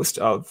male post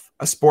of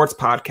a sports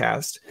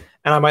podcast,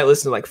 and I might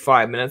listen to like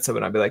 5 minutes of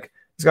it, I'd be like,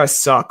 this guy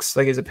sucks.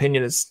 Like his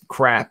opinion is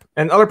crap.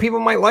 And other people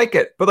might like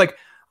it. But like,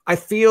 I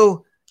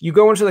feel you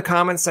go into the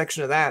comments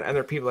section of that, and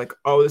there are people like,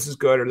 oh, this is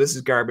good, or this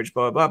is garbage,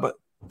 blah, blah, blah.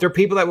 But there are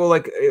people that will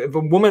like, if a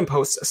woman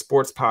posts a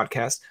sports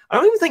podcast, I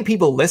don't even think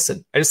people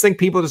listen. I just think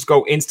people just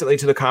go instantly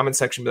to the comment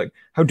section and be like,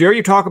 how dare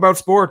you talk about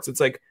sports?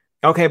 It's like,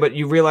 okay, but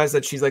you realize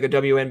that she's like a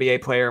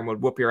WNBA player and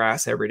would whoop your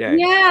ass every day.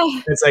 Yeah.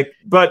 It's like,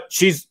 but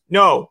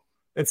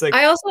it's like,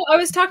 I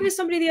was talking to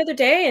somebody the other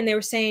day, and they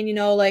were saying, you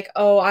know, like,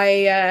 oh,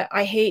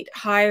 I hate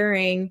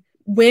hiring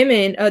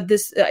women.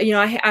 You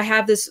know, I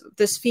have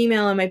this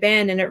female in my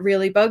band, and it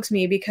really bugs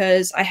me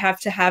because I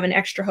have to have an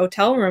extra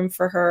hotel room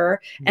for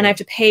her, and I have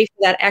to pay for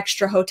that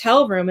extra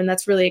hotel room, and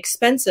that's really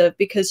expensive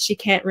because she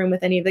can't room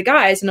with any of the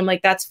guys. And I'm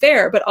like, that's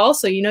fair, but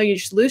also, you know, your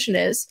solution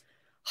is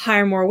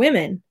hire more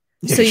women.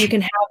 So you can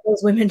have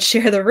those women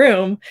share the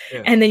room,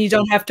 and then you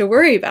don't have to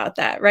worry about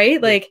that,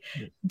 right? Like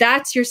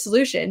that's your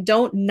solution.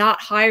 Don't not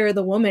hire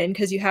the woman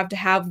because you have to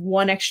have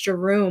one extra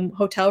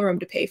hotel room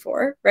to pay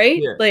for,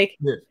 right?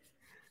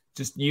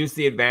 Just use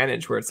the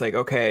advantage where it's like,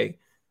 okay,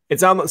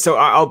 it's almost, so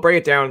I'll break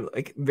it down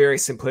like very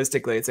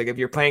simplistically. It's like if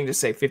you're paying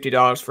just say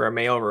 $50 for a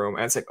male room,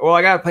 and it's like, well,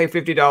 I got to pay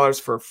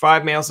 $50 for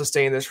 5 males to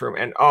stay in this room,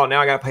 and oh,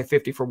 now I got to pay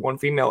 $50 for 1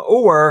 female,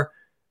 or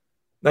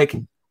like,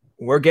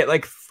 or get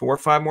like 4 or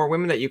 5 more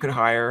women that you can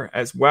hire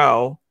as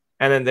well.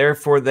 and then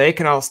therefore they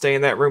can all stay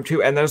in that room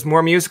too. And there's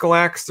more musical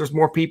acts, there's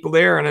more people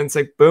there, and it's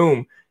like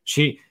boom.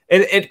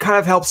 It kind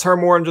of helps her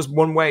more in just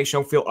one way. She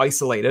don't feel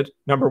isolated.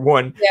 Number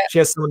one, she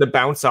has someone to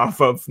bounce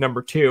off of.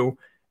 Number two,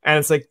 and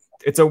it's like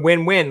it's a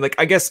win-win. Like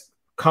I guess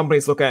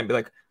companies look at it and be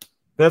like,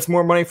 "That's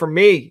more money for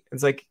me."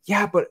 It's like,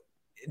 yeah, but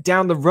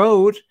down the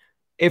road,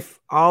 if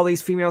all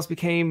these females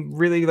became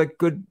really like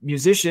good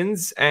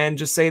musicians, and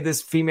just say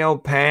this female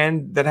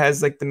band that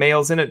has like the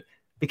males in it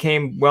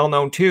became well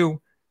known too,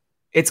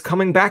 it's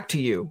coming back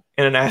to you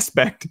in an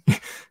aspect.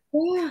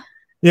 Yeah.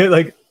 Yeah,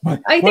 like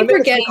I think we're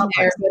getting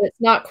there, but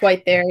it's not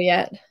quite there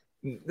yet.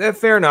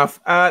 Fair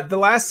enough. The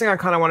last thing I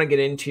kind of want to get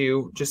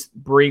into, just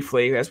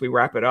briefly as we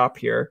wrap it up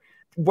here,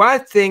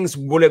 what things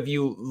would have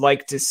you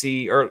liked to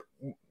see or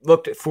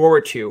looked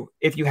forward to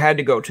if you had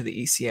to go to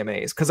the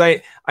ECMAs? Because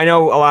I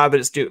know a lot of it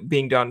is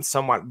being done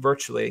somewhat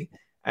virtually,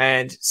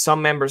 and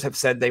some members have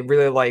said they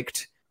really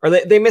liked, or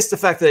they missed the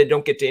fact that they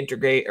don't get to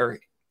integrate or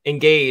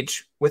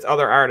engage with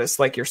other artists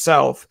like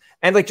yourself,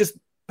 and like just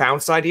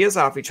bounce ideas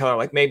off each other,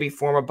 like maybe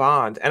form a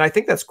bond. And I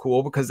think that's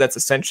cool, because that's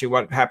essentially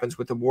what happens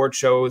with award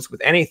shows, with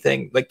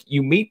anything. Like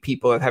you meet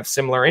people that have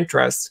similar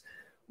interests.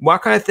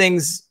 What kind of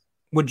things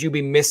would you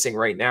be missing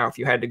right now if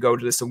you had to go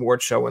to this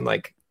award show in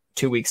like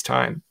 2 weeks'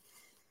 time?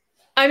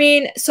 I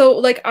mean, so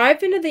like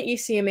I've been to the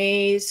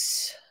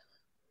ECMAs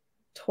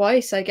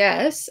twice, I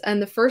guess.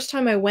 And the first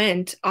time I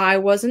went, I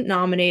wasn't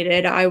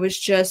nominated. I was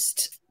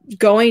just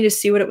going to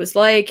see what it was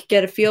like,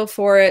 get a feel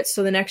for it,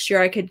 so the next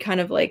year I could kind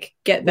of like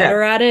get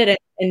better at it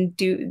and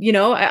do, you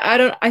know,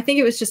 I think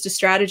it was just a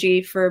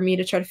strategy for me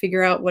to try to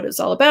figure out what it was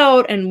all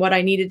about and what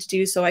I needed to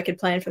do so I could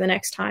plan for the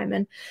next time.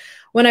 And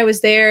when I was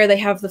there, they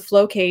have the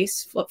Flo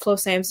case. Flo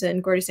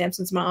Sampson, Gordy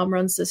Sampson's mom,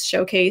 runs this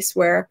showcase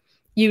where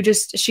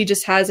she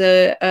just has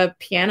a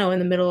piano in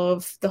the middle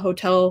of the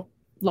hotel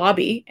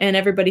lobby, and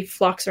everybody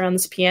flocks around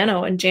this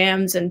piano and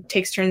jams and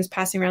takes turns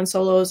passing around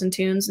solos and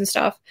tunes and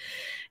stuff.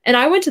 And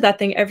I went to that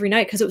thing every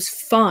night because it was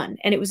fun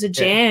and it was a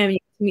jam. You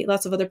could meet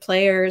lots of other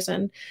players.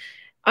 And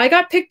I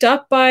got picked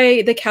up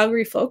by the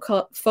Calgary Folk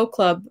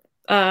Club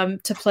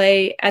to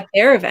play at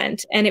their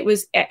event. And it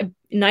was a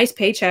nice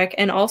paycheck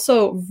and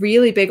also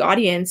really big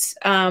audience.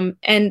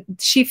 And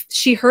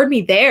she heard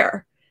me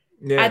there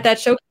at that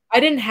show.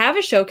 I didn't have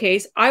a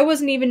showcase. I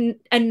wasn't even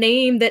a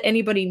name that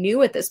anybody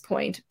knew at this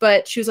point.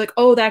 But she was like,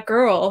 oh, that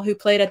girl who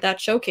played at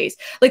that showcase.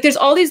 Like there's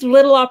all these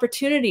little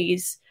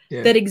opportunities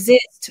that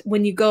exist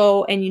when you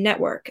go and you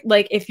network.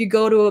 Like if you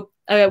go to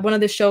one of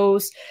the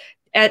shows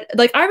at,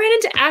 like I ran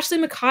into Ashley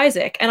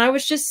McIsaac and I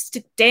was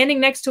just standing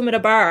next to him at a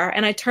bar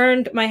and I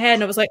turned my head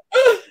and I was like,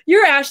 oh,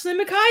 you're Ashley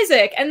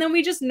McIsaac. And then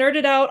we just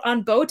nerded out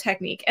on bow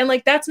technique. And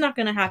like, that's not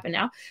going to happen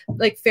now.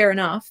 Like, fair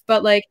enough.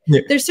 But like,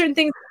 there's certain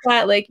things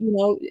that like, you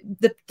know,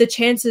 the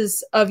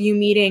chances of you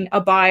meeting a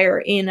buyer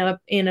in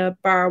a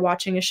bar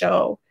watching a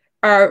show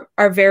are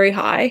very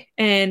high,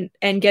 and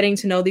getting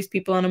to know these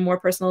people on a more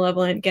personal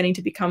level and getting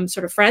to become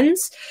sort of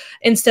friends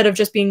instead of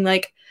just being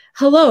like,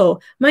 hello,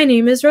 my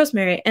name is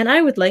Rosemary and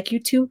I would like you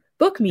to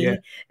book me.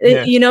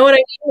 You know what I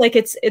mean? Like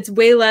it's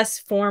way less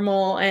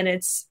formal and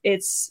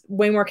it's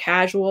way more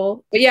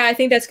casual. But yeah, I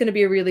think that's going to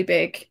be a really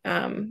big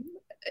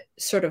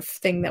sort of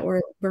thing that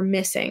we're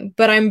missing.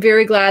 But I'm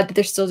very glad that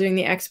they're still doing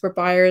the expert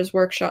buyers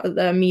workshop,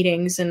 the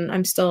meetings, and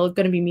I'm still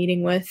going to be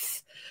meeting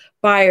with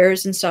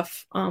buyers and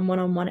stuff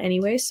one-on-one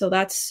anyway, so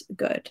that's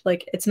good.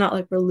 Like it's not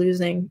like we're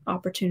losing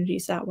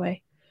opportunities that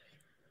way.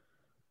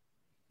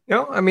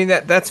 No, I mean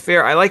that's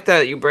fair. I like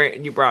that you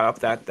brought up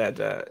that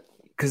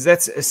because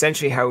that's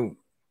essentially how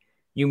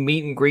you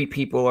meet and greet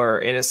people, or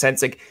in a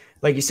sense like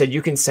you said,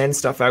 you can send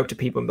stuff out to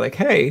people and be like,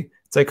 hey,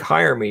 it's like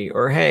hire me,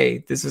 or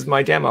hey, this is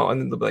my demo, and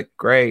then they'll be like,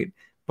 great.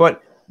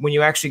 But when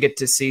you actually get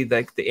to see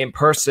like the in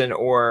person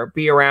or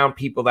be around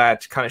people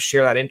that kind of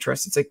share that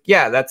interest, it's like,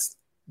 yeah, that's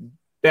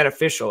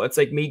beneficial. It's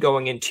like me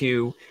going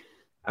into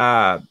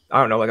I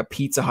don't know, like a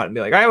Pizza Hut and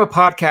be like, I have a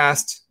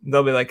podcast. And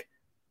they'll be like,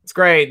 it's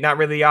great, not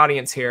really the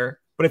audience here.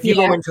 But if you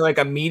go into like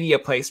a media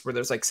place where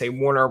there's like, say,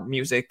 Warner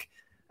Music,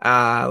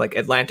 like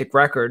Atlantic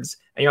Records,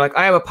 and you're like,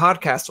 I have a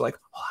podcast, they're like,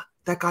 oh,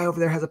 that guy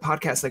over there has a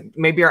podcast, like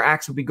maybe our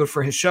acts would be good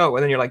for his show.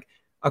 And then you're like,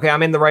 okay,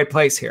 I'm in the right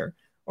place here.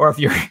 Or if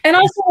you're and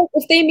also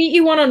if they meet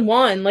you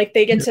one-on-one, like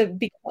they get to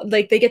be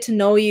like, they get to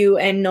know you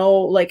and know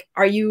like,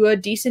 are you a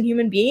decent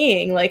human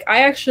being? Like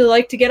I actually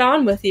like to get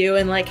on with you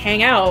and like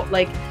hang out.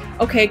 Like,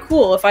 okay,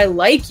 cool. If I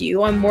like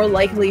you, I'm more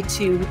likely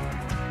to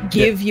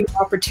give you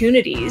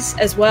opportunities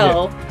as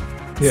well.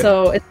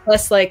 So it's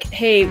less like,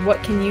 hey,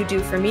 what can you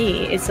do for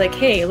me? It's like,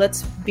 hey,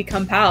 let's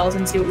become pals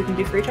and see what we can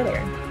do for each other.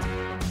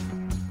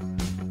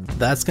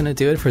 That's going to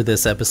do it for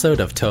this episode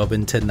of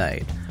Tobin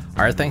Tonight.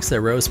 Our thanks to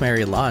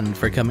Rosemary Lawton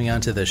for coming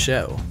onto the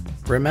show.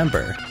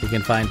 Remember, you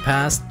can find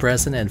past,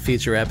 present, and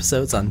future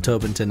episodes on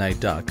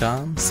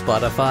TobinTonight.com,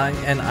 Spotify,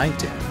 and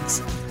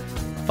iTunes.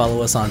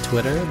 Follow us on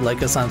Twitter,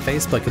 like us on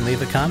Facebook, and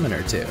leave a comment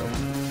or two.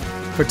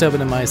 For Tobin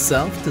and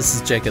myself, this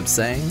is Jacob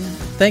saying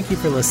thank you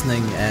for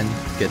listening and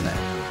good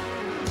night.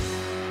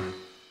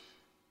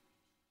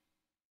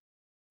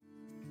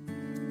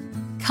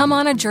 Come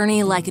on a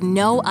journey like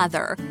no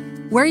other.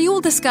 where you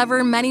will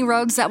discover many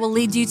roads that will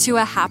lead you to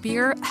a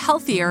happier,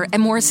 healthier,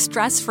 and more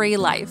stress-free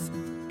life.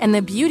 And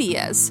the beauty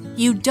is,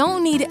 you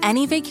don't need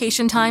any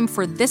vacation time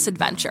for this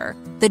adventure.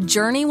 The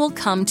journey will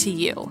come to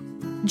you.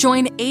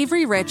 Join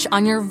Avery Rich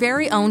on your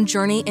very own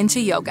journey into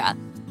yoga.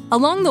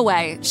 Along the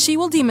way, she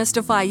will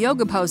demystify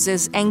yoga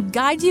poses and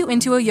guide you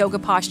into a yoga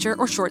posture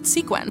or short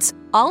sequence,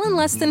 all in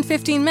less than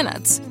 15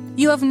 minutes.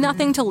 You have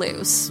nothing to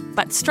lose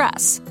but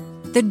stress.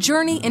 The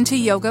Journey into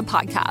Yoga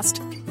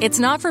podcast. It's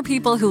not for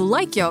people who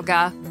like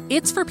yoga,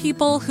 it's for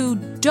people who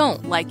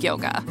don't like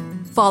yoga.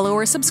 Follow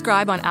or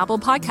subscribe on Apple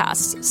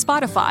Podcasts,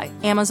 Spotify,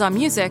 Amazon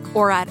Music,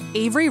 or at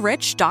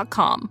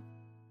averyrich.com.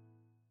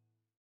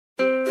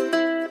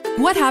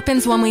 What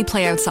happens when we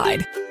play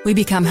outside? We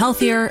become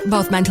healthier,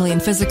 both mentally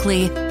and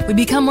physically. We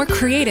become more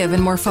creative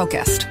and more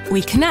focused.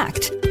 We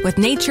connect with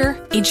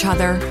nature, each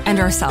other, and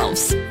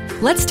ourselves.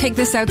 Let's Take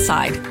This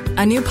Outside,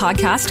 a new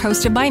podcast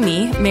hosted by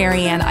me,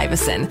 Marianne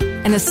Iveson,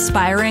 an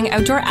aspiring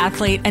outdoor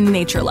athlete and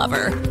nature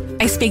lover.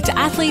 I speak to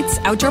athletes,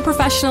 outdoor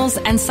professionals,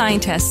 and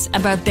scientists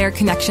about their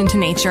connection to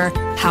nature,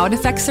 how it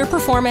affects their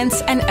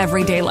performance, and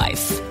everyday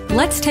life.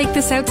 Let's Take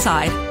This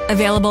Outside,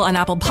 available on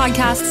Apple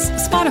Podcasts,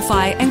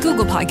 Spotify, and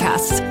Google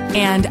Podcasts,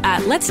 and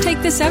at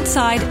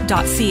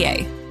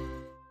letstakethisoutside.ca.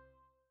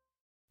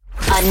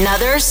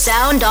 Another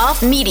Sound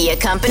Off Media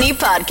Company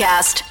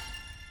podcast.